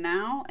alone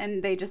now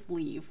and they just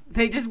leave.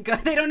 They just go.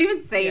 They don't even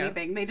say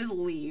anything. They just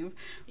leave.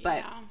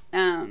 But,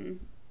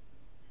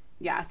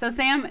 so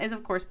Sam is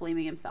of course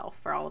blaming himself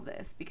for all of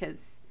this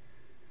because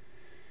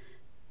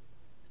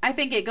I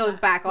think it goes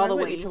back all the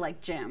way to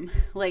like Jim.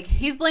 Like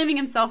he's blaming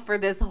himself for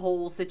this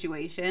whole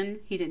situation.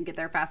 He didn't get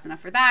there fast enough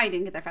for that. He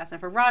didn't get there fast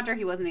enough for Roger.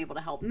 He wasn't able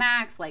to help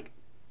Max. Like,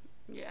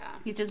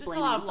 he's just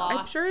blaming himself.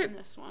 I'm sure in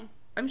this one.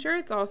 I'm sure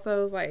it's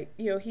also like,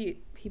 you know, he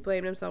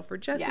blamed himself for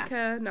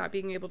Jessica not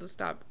being able to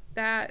stop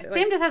that.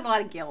 Sam just has a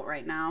lot of guilt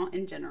right now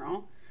in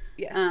general.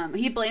 Yes.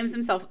 He blames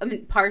himself, I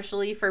mean,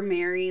 partially for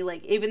Mary.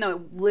 Like, even though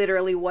it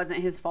literally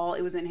wasn't his fault,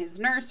 it was in his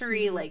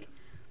nursery. Like,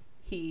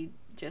 he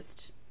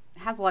just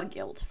has a lot of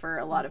guilt for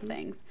a lot of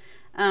things.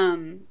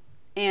 And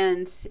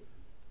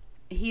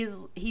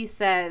he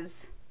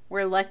says,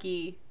 we're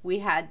lucky we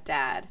had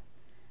Dad.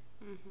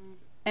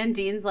 And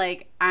Dean's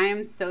like, I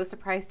am so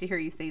surprised to hear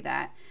you say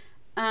that.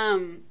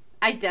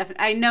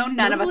 I know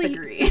none of us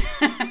agree.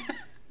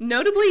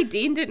 Notably,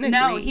 Dean didn't agree.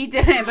 No, he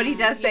didn't, but he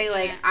does say,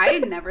 like, I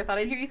never thought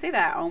I'd hear you say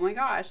that. Oh, my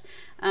gosh.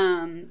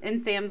 And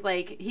Sam's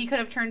like, he could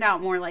have turned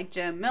out more like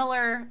Jim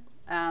Miller,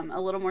 a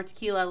little more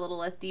tequila, a little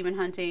less demon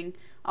hunting.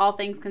 All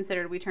things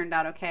considered, we turned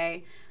out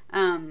okay.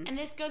 And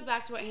this goes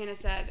back to what Hannah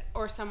said,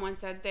 or someone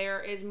said,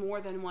 there is more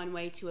than one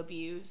way to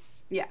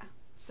abuse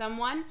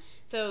someone.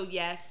 So,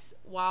 yes,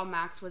 while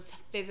Max was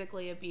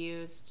physically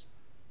abused,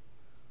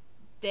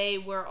 they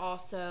were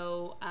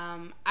also,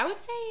 I would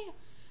say,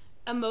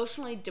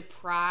 emotionally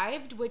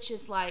deprived, which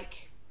is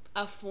like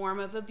a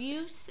form of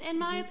abuse in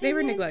my opinion. They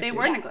were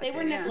neglected. They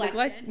were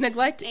neglected.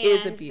 Neglect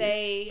is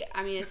abuse.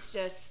 It's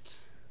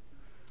just,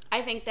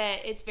 I think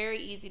that it's very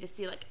easy to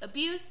see like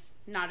abuse,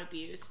 not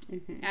abused,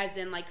 as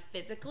in like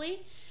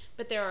physically,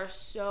 but there are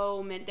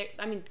so many.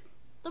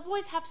 the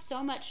boys have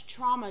so much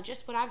trauma,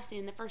 just what I've seen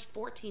in the first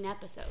 14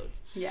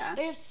 episodes. Yeah.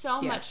 They have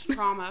so much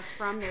trauma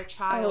from their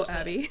childhood. Oh,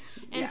 Abby.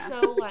 And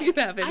so, like, You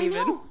haven't I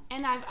even. know,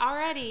 and I've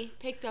already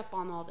picked up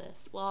on all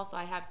this. Well, also,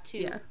 I have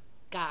two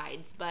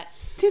guides, but...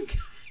 2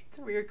 guides.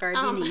 We're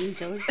guardian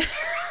angels.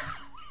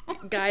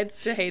 Guides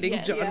to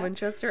Hating John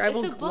Winchester. I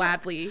will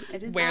gladly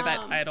wear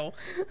that title.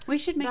 We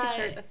should make a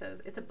shirt that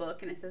says, it's a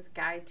book, and it says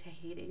Guide to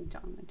Hating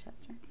John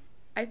Winchester.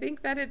 I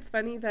think that it's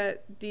funny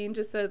that Dean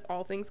just says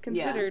all things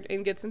considered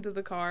and gets into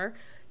the car.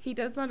 He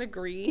does not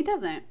agree. He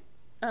doesn't.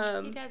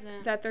 He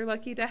doesn't. That they're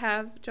lucky to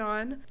have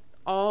John.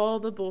 All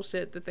the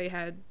bullshit that they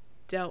had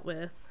dealt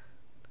with,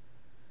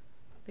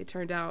 they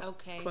turned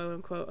out quote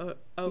unquote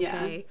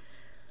okay.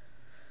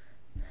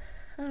 Yeah.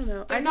 I don't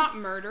know. They're not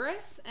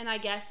murderous, and I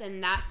guess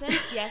in that sense,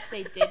 yes,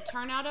 they did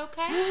turn out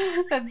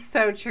okay. That's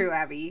so true,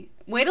 Abby.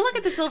 Way to look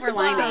at the silver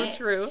lining. So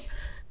true.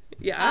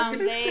 Yeah.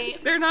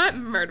 They're not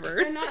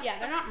murderers.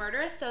 They're not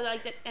murderous. So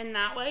like in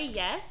that way,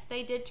 yes,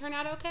 they did turn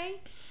out okay.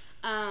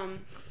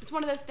 It's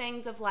one of those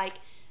things of like,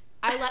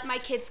 I let my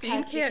kids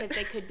cuss because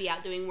they could be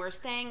out doing worse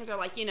things, or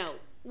like,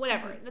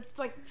 whatever. That's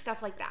like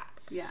stuff like that.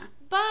 Yeah.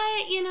 But,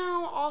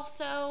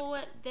 also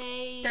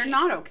they're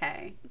not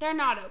okay. They're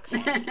not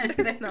okay.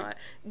 They're not.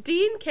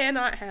 Dean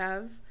cannot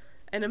have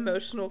an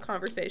emotional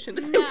conversation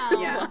to save his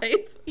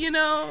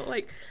life.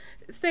 Like,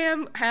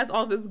 Sam has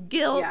all this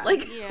guilt.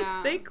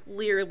 Yeah. They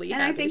clearly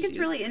have And I think issues, it's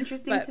really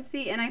interesting to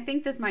see, and I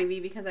think this might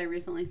be because I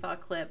recently saw a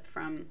clip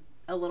from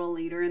a little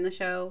later in the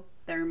show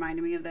that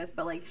reminded me of this,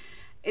 but, like,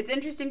 it's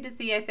interesting to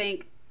see, I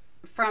think,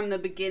 from the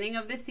beginning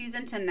of this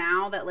season to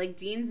now that, like,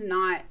 Dean's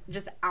not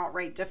just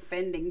outright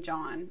defending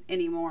John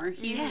anymore.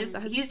 He's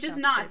just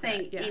not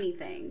saying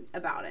anything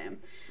about him.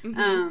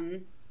 Mm-hmm.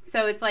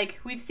 So it's like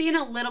we've seen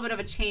a little bit of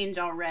a change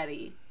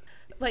already.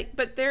 Like,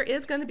 but there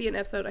is going to be an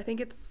episode, I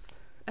think it's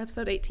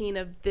episode 18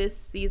 of this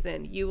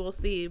season. You will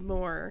see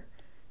more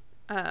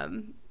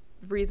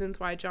reasons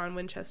why John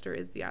Winchester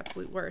is the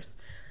absolute worst.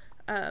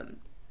 And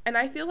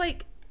I feel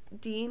like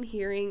Dean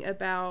hearing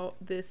about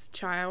this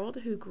child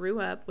who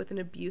grew up with an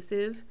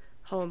abusive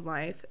home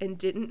life and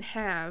didn't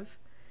have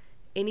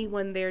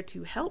anyone there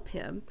to help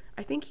him,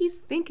 I think he's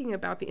thinking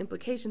about the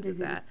implications of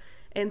that.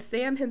 And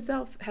Sam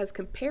himself has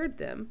compared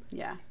them,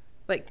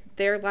 like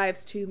their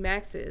lives to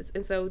Max's.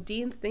 And so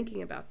Dean's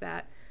thinking about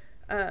that.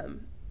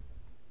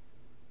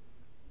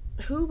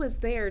 Who was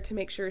there to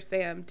make sure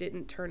Sam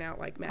didn't turn out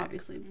like Max?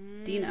 Obviously,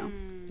 Dino.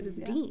 It was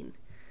Dean.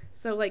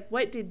 So, like,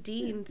 what did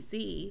Dean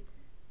see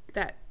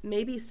that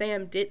maybe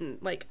Sam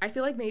didn't? Like, I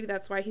feel like maybe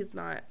that's why he's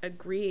not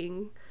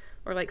agreeing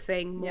or, like,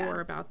 saying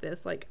more about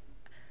this. Like,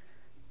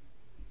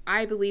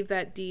 I believe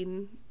that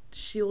Dean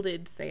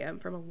shielded Sam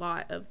from a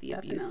lot of the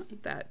abuse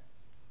that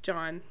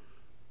John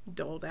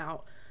doled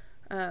out.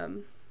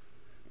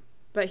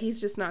 But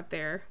he's just not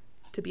there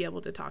to be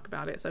able to talk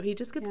about it. So he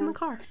just gets in the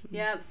car.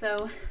 Yep.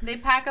 So they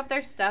pack up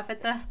their stuff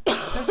at the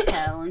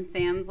hotel, and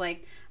Sam's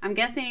like, I'm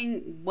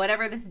guessing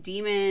whatever this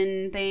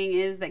demon thing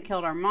is that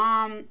killed our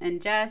mom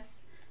and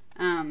Jess,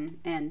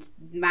 and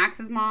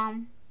Max's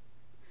mom,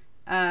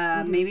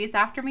 maybe it's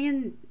after me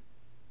and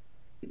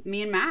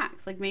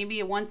Max. Like, maybe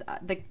it wants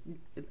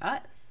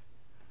us.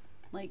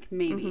 Like,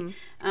 maybe.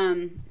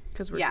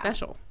 Because we're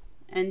special.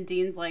 And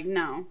Dean's like,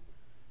 no,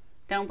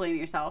 don't blame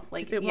yourself.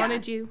 Like, if it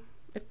wanted you,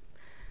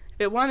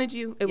 if it wanted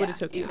you, it would have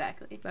took you.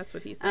 Exactly. That's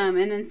what he says.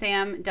 And then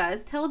Sam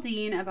does tell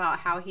Dean about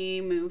how he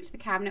moved the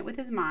cabinet with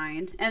his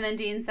mind. And then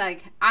Dean's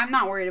like, I'm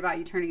not worried about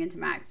you turning into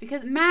Max.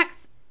 Because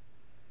Max,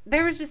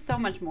 there was just so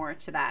much more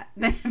to that.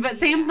 But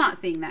Sam's not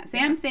seeing that.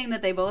 Sam's seeing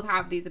that they both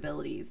have these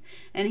abilities.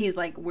 And he's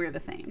like, we're the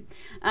same.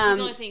 He's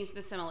only seeing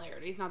the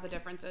similarities, not the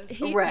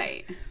differences.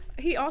 Right.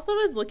 He also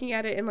is looking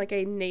at it in, like,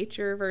 a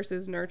nature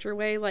versus nurture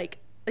way. Like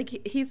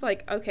he's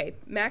like, okay,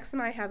 Max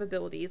and I have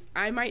abilities.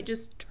 I might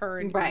just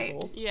turn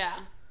evil. Yeah.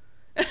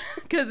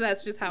 Because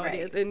that's just how it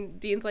is. And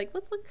Dean's like,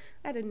 let's look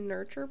at a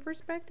nurture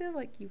perspective.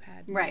 Like, you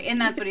had and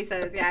that's what he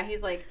says. Yeah,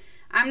 he's like,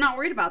 I'm not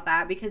worried about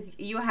that because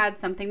you had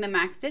something that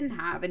Max didn't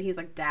have. And he's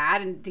like,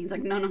 Dad. And Dean's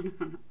like, no,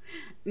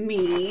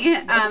 me.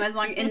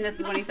 And this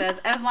is when he says,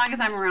 as long as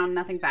I'm around,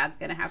 nothing bad's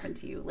gonna happen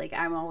to you. Like,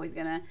 I'm always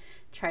gonna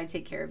try to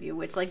take care of you.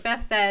 Which, like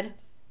Beth said,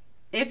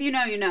 if you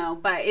know, you know.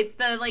 But it's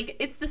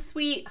the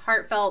sweet,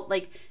 heartfelt,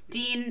 like,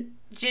 Dean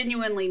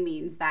genuinely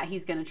means that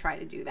he's going to try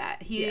to do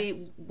that.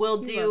 He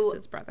loves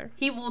his brother.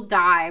 He will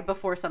die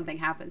before something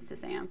happens to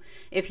Sam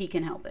if he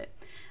can help it.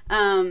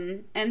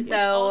 And which so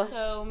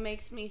also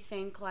makes me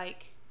think,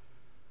 like,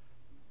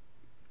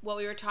 what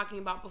we were talking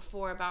about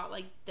before about,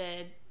 like,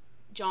 the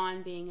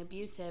John being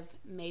abusive.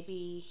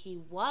 Maybe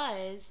he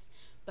was,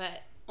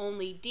 but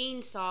only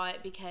Dean saw it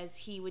because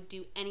he would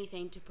do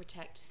anything to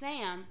protect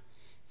Sam.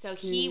 So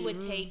he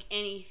would take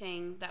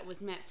anything that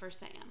was meant for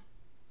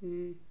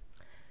Sam.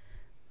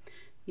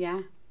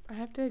 Yeah. I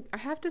have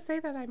to say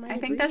that I might I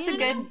think agree. that's a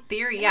good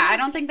theory. Yeah, I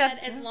don't think that's...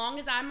 As long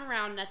as I'm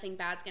around, nothing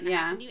bad's going to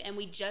happen to you. And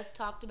we just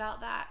talked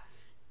about that.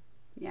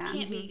 Yeah. It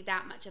can't be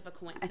that much of a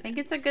coincidence. I think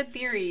it's a good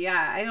theory,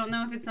 yeah. I don't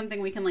know if it's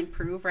something we can, like,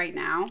 prove right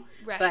now.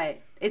 Right.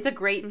 But it's a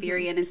great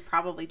theory, and it's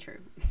probably true.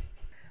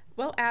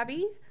 Well,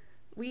 Abby,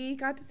 we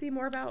got to see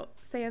more about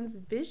Sam's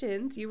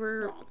visions. You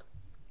were Wrong.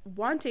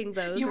 wanting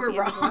those. You at were the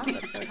end of the last wrong.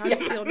 episode. How do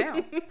you feel now?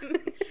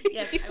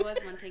 Yes, I was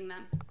wanting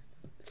them.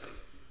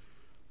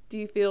 Do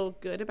you feel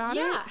good about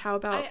it? How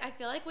about I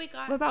feel like we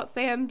got... what about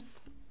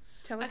Sam's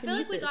telekinesis? I feel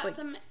like we got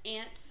some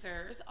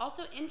answers.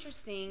 Also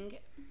interesting,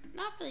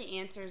 not really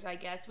answers, I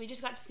guess. We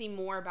just got to see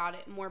more about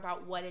it, more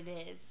about what it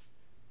is,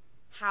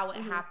 how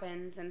it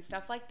happens, and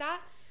stuff like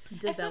that.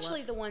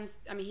 Especially the ones,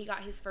 I mean, he got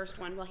his first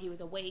one while he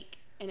was awake,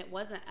 and it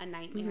wasn't a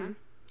nightmare.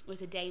 It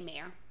was a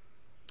daymare.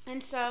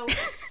 And so,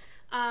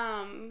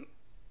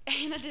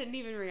 Hannah didn't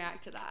even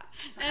react to that.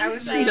 And I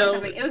was reading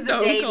something. It was a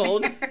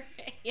daymare.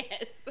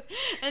 Yes.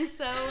 And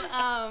so,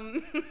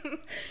 I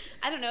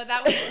don't know,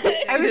 that was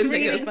interesting. I was think it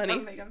reading was funny.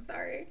 something. I'm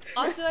sorry.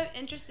 Also, I'm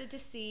interested to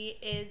see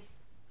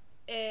is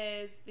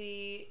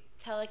the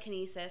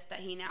telekinesis that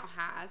he now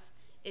has,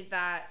 is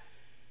that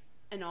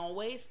an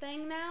always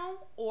thing now,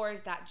 or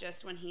is that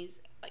just when he's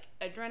like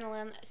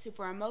adrenaline,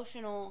 super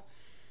emotional?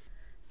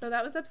 So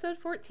that was episode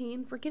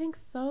 14. We're getting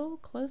so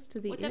close to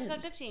the What's end.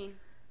 episode 15?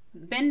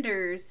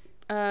 Benders.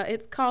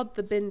 It's called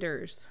The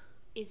Benders.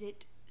 Is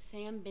it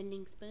Sam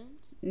bending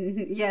spoons?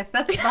 Yes,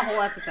 that's the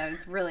whole episode.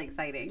 It's really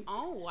exciting.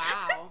 Oh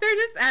wow. They're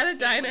just at a Can't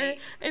diner, wait.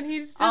 and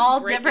he's just All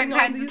breaking different all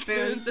kinds of these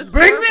spoons. This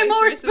Bring poor me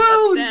more waitress is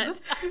spoons!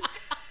 upset.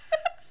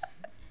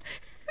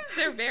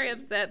 They're very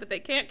upset, but they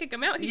can't kick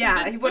him out. He can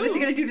Yeah, bend what is he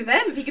spoons. going to do to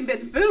them if he can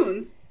bend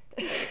spoons?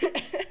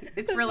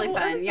 It's really whole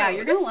fun. Yeah, episode.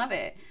 you're going to love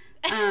it.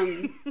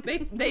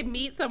 They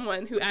meet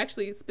someone who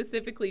actually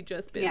specifically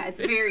just bends Yeah, it's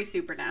spoons. very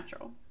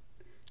supernatural.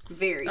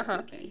 Very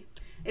Uh-huh. spooky.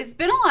 It's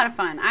been a lot of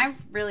fun. I've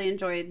really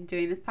enjoyed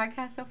doing this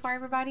podcast so far,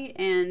 everybody.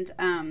 And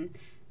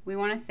we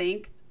want to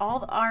thank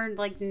all our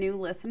new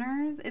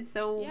listeners. It's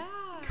so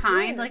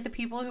kind. yes. Like the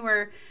people who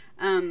are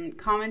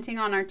commenting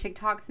on our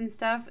TikToks and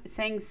stuff,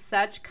 saying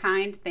such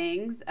kind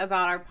things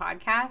about our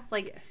podcast.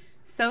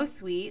 So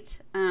sweet.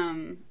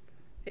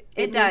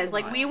 It does. means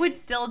a lot. We would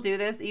still do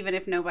this even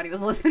if nobody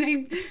was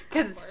listening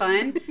because it's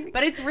fun.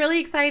 But it's really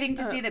exciting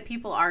to see that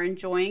people are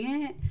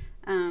enjoying it.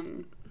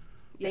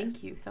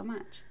 Thank you so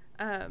much.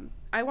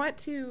 I want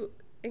to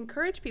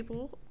encourage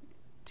people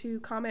to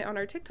comment on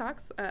our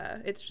TikToks.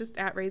 It's just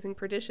at Raising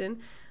Perdition.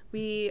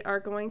 We are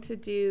going to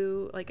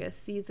do a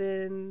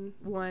season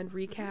 1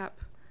 recap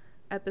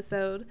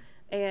episode,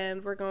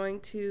 and we're going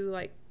to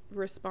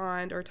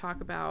respond or talk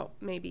about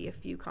maybe a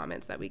few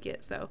comments that we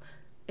get. So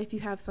if you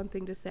have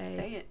something to say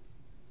it.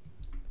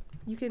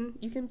 you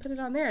can put it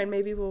on there, and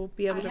maybe we'll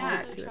be able to I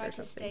react also to it try or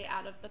to something. stay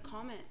out of the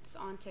comments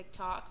on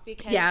TikTok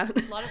because Yeah.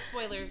 a lot of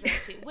spoilers there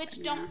too,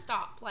 which don't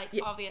stop.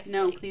 Obviously,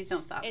 No, please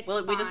don't stop. It's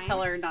We just fine.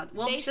 tell her not.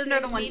 Well, they send her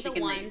the send ones me she the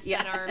can ones read.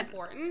 that are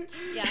important.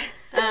 Yes.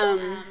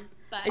 So,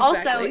 but Also,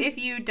 Exactly. if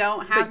you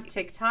don't have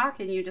TikTok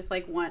and you just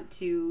want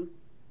to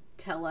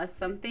tell us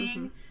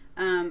something,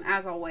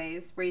 as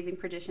always,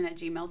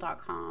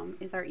 raisingperdition@gmail.com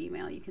is our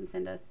email. You can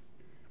send us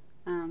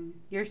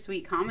your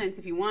sweet comments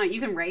if you want. You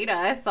can rate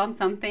us on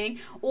something,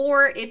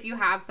 or if you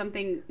have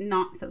something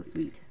not so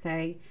sweet to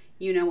say,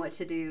 you know what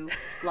to do.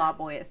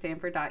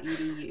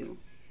 lawboy@stanford.edu.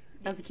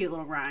 That's a cute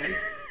little rhyme.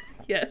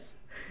 Yes.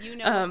 you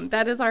know,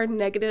 That is our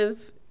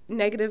negative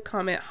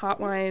comment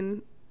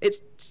hotline.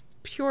 It's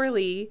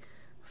purely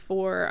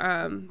for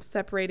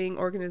separating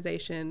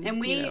organization, And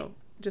we-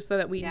 just so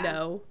that we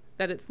know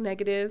that it's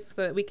negative,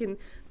 so that we can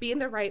be in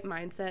the right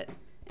mindset.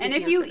 And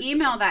if you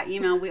email that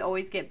email, we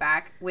always get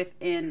back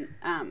within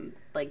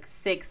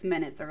 6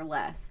 minutes or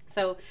less.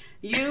 So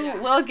you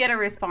will get a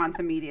response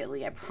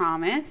immediately, I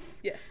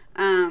promise. Yes.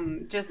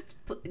 Just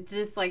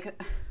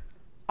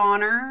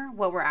honor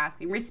what we're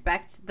asking.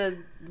 Respect the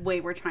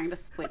way we're trying to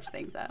switch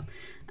things up.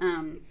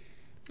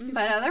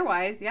 But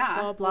otherwise,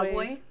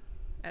 Lawboy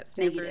at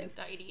Stanford. negative.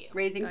 .edu.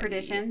 Raising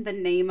Perdition, the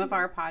name of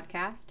our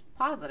podcast,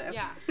 positive.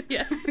 Yeah.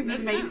 Yes. It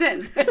just makes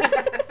sense.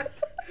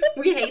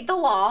 We hate the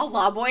law.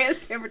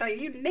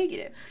 Lawboy@stanford.edu,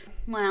 negative.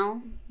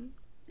 Well,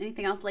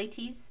 anything else,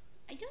 ladies?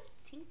 I don't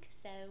think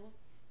so.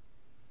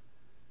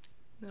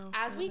 No,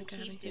 I As don't we think I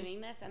have keep anything.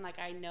 doing this, and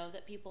I know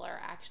that people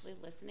are actually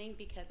listening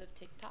because of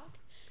TikTok,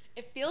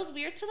 it feels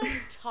weird to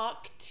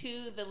talk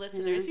to the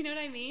listeners. You know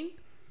what I mean?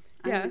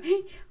 Yeah.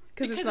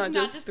 Because it's not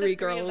just three the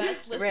girls. three of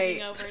us listening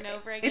Right. over and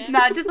over again. It's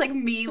not just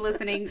me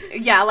listening.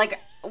 Yeah,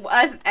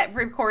 us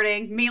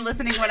recording, me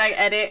listening when I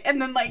edit,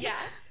 and then Yeah.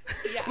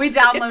 we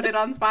download it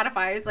on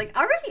Spotify. It's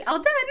all right, all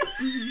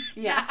done.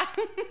 Yeah.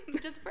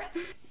 Just friends.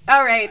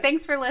 All right.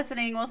 Thanks for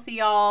listening. We'll see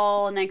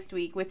y'all next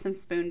week with some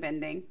spoon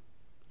bending.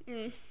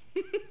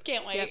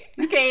 Can't wait.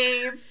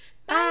 Okay.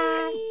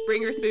 Bye.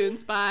 Bring your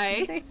spoons.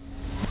 Bye.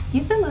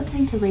 You've been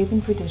listening to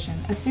Raising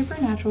Perdition, a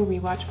supernatural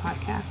rewatch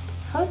podcast,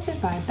 hosted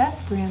by Beth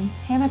Brim,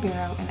 Hannah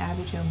Barrow, and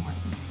Abby Jo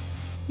Morton.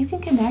 You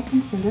can connect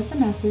and send us a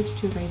message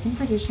to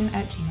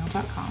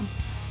raisingperdition@gmail.com.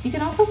 You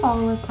can also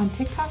follow us on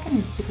TikTok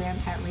and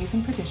Instagram at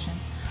Raising Perdition,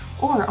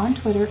 or on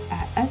Twitter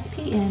at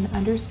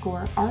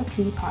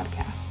SPN_RP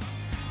Podcast.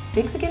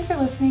 Thanks again for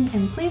listening,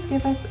 and please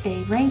give us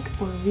a rank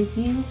or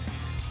review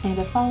and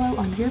a follow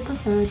on your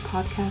preferred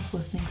podcast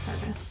listening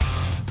service.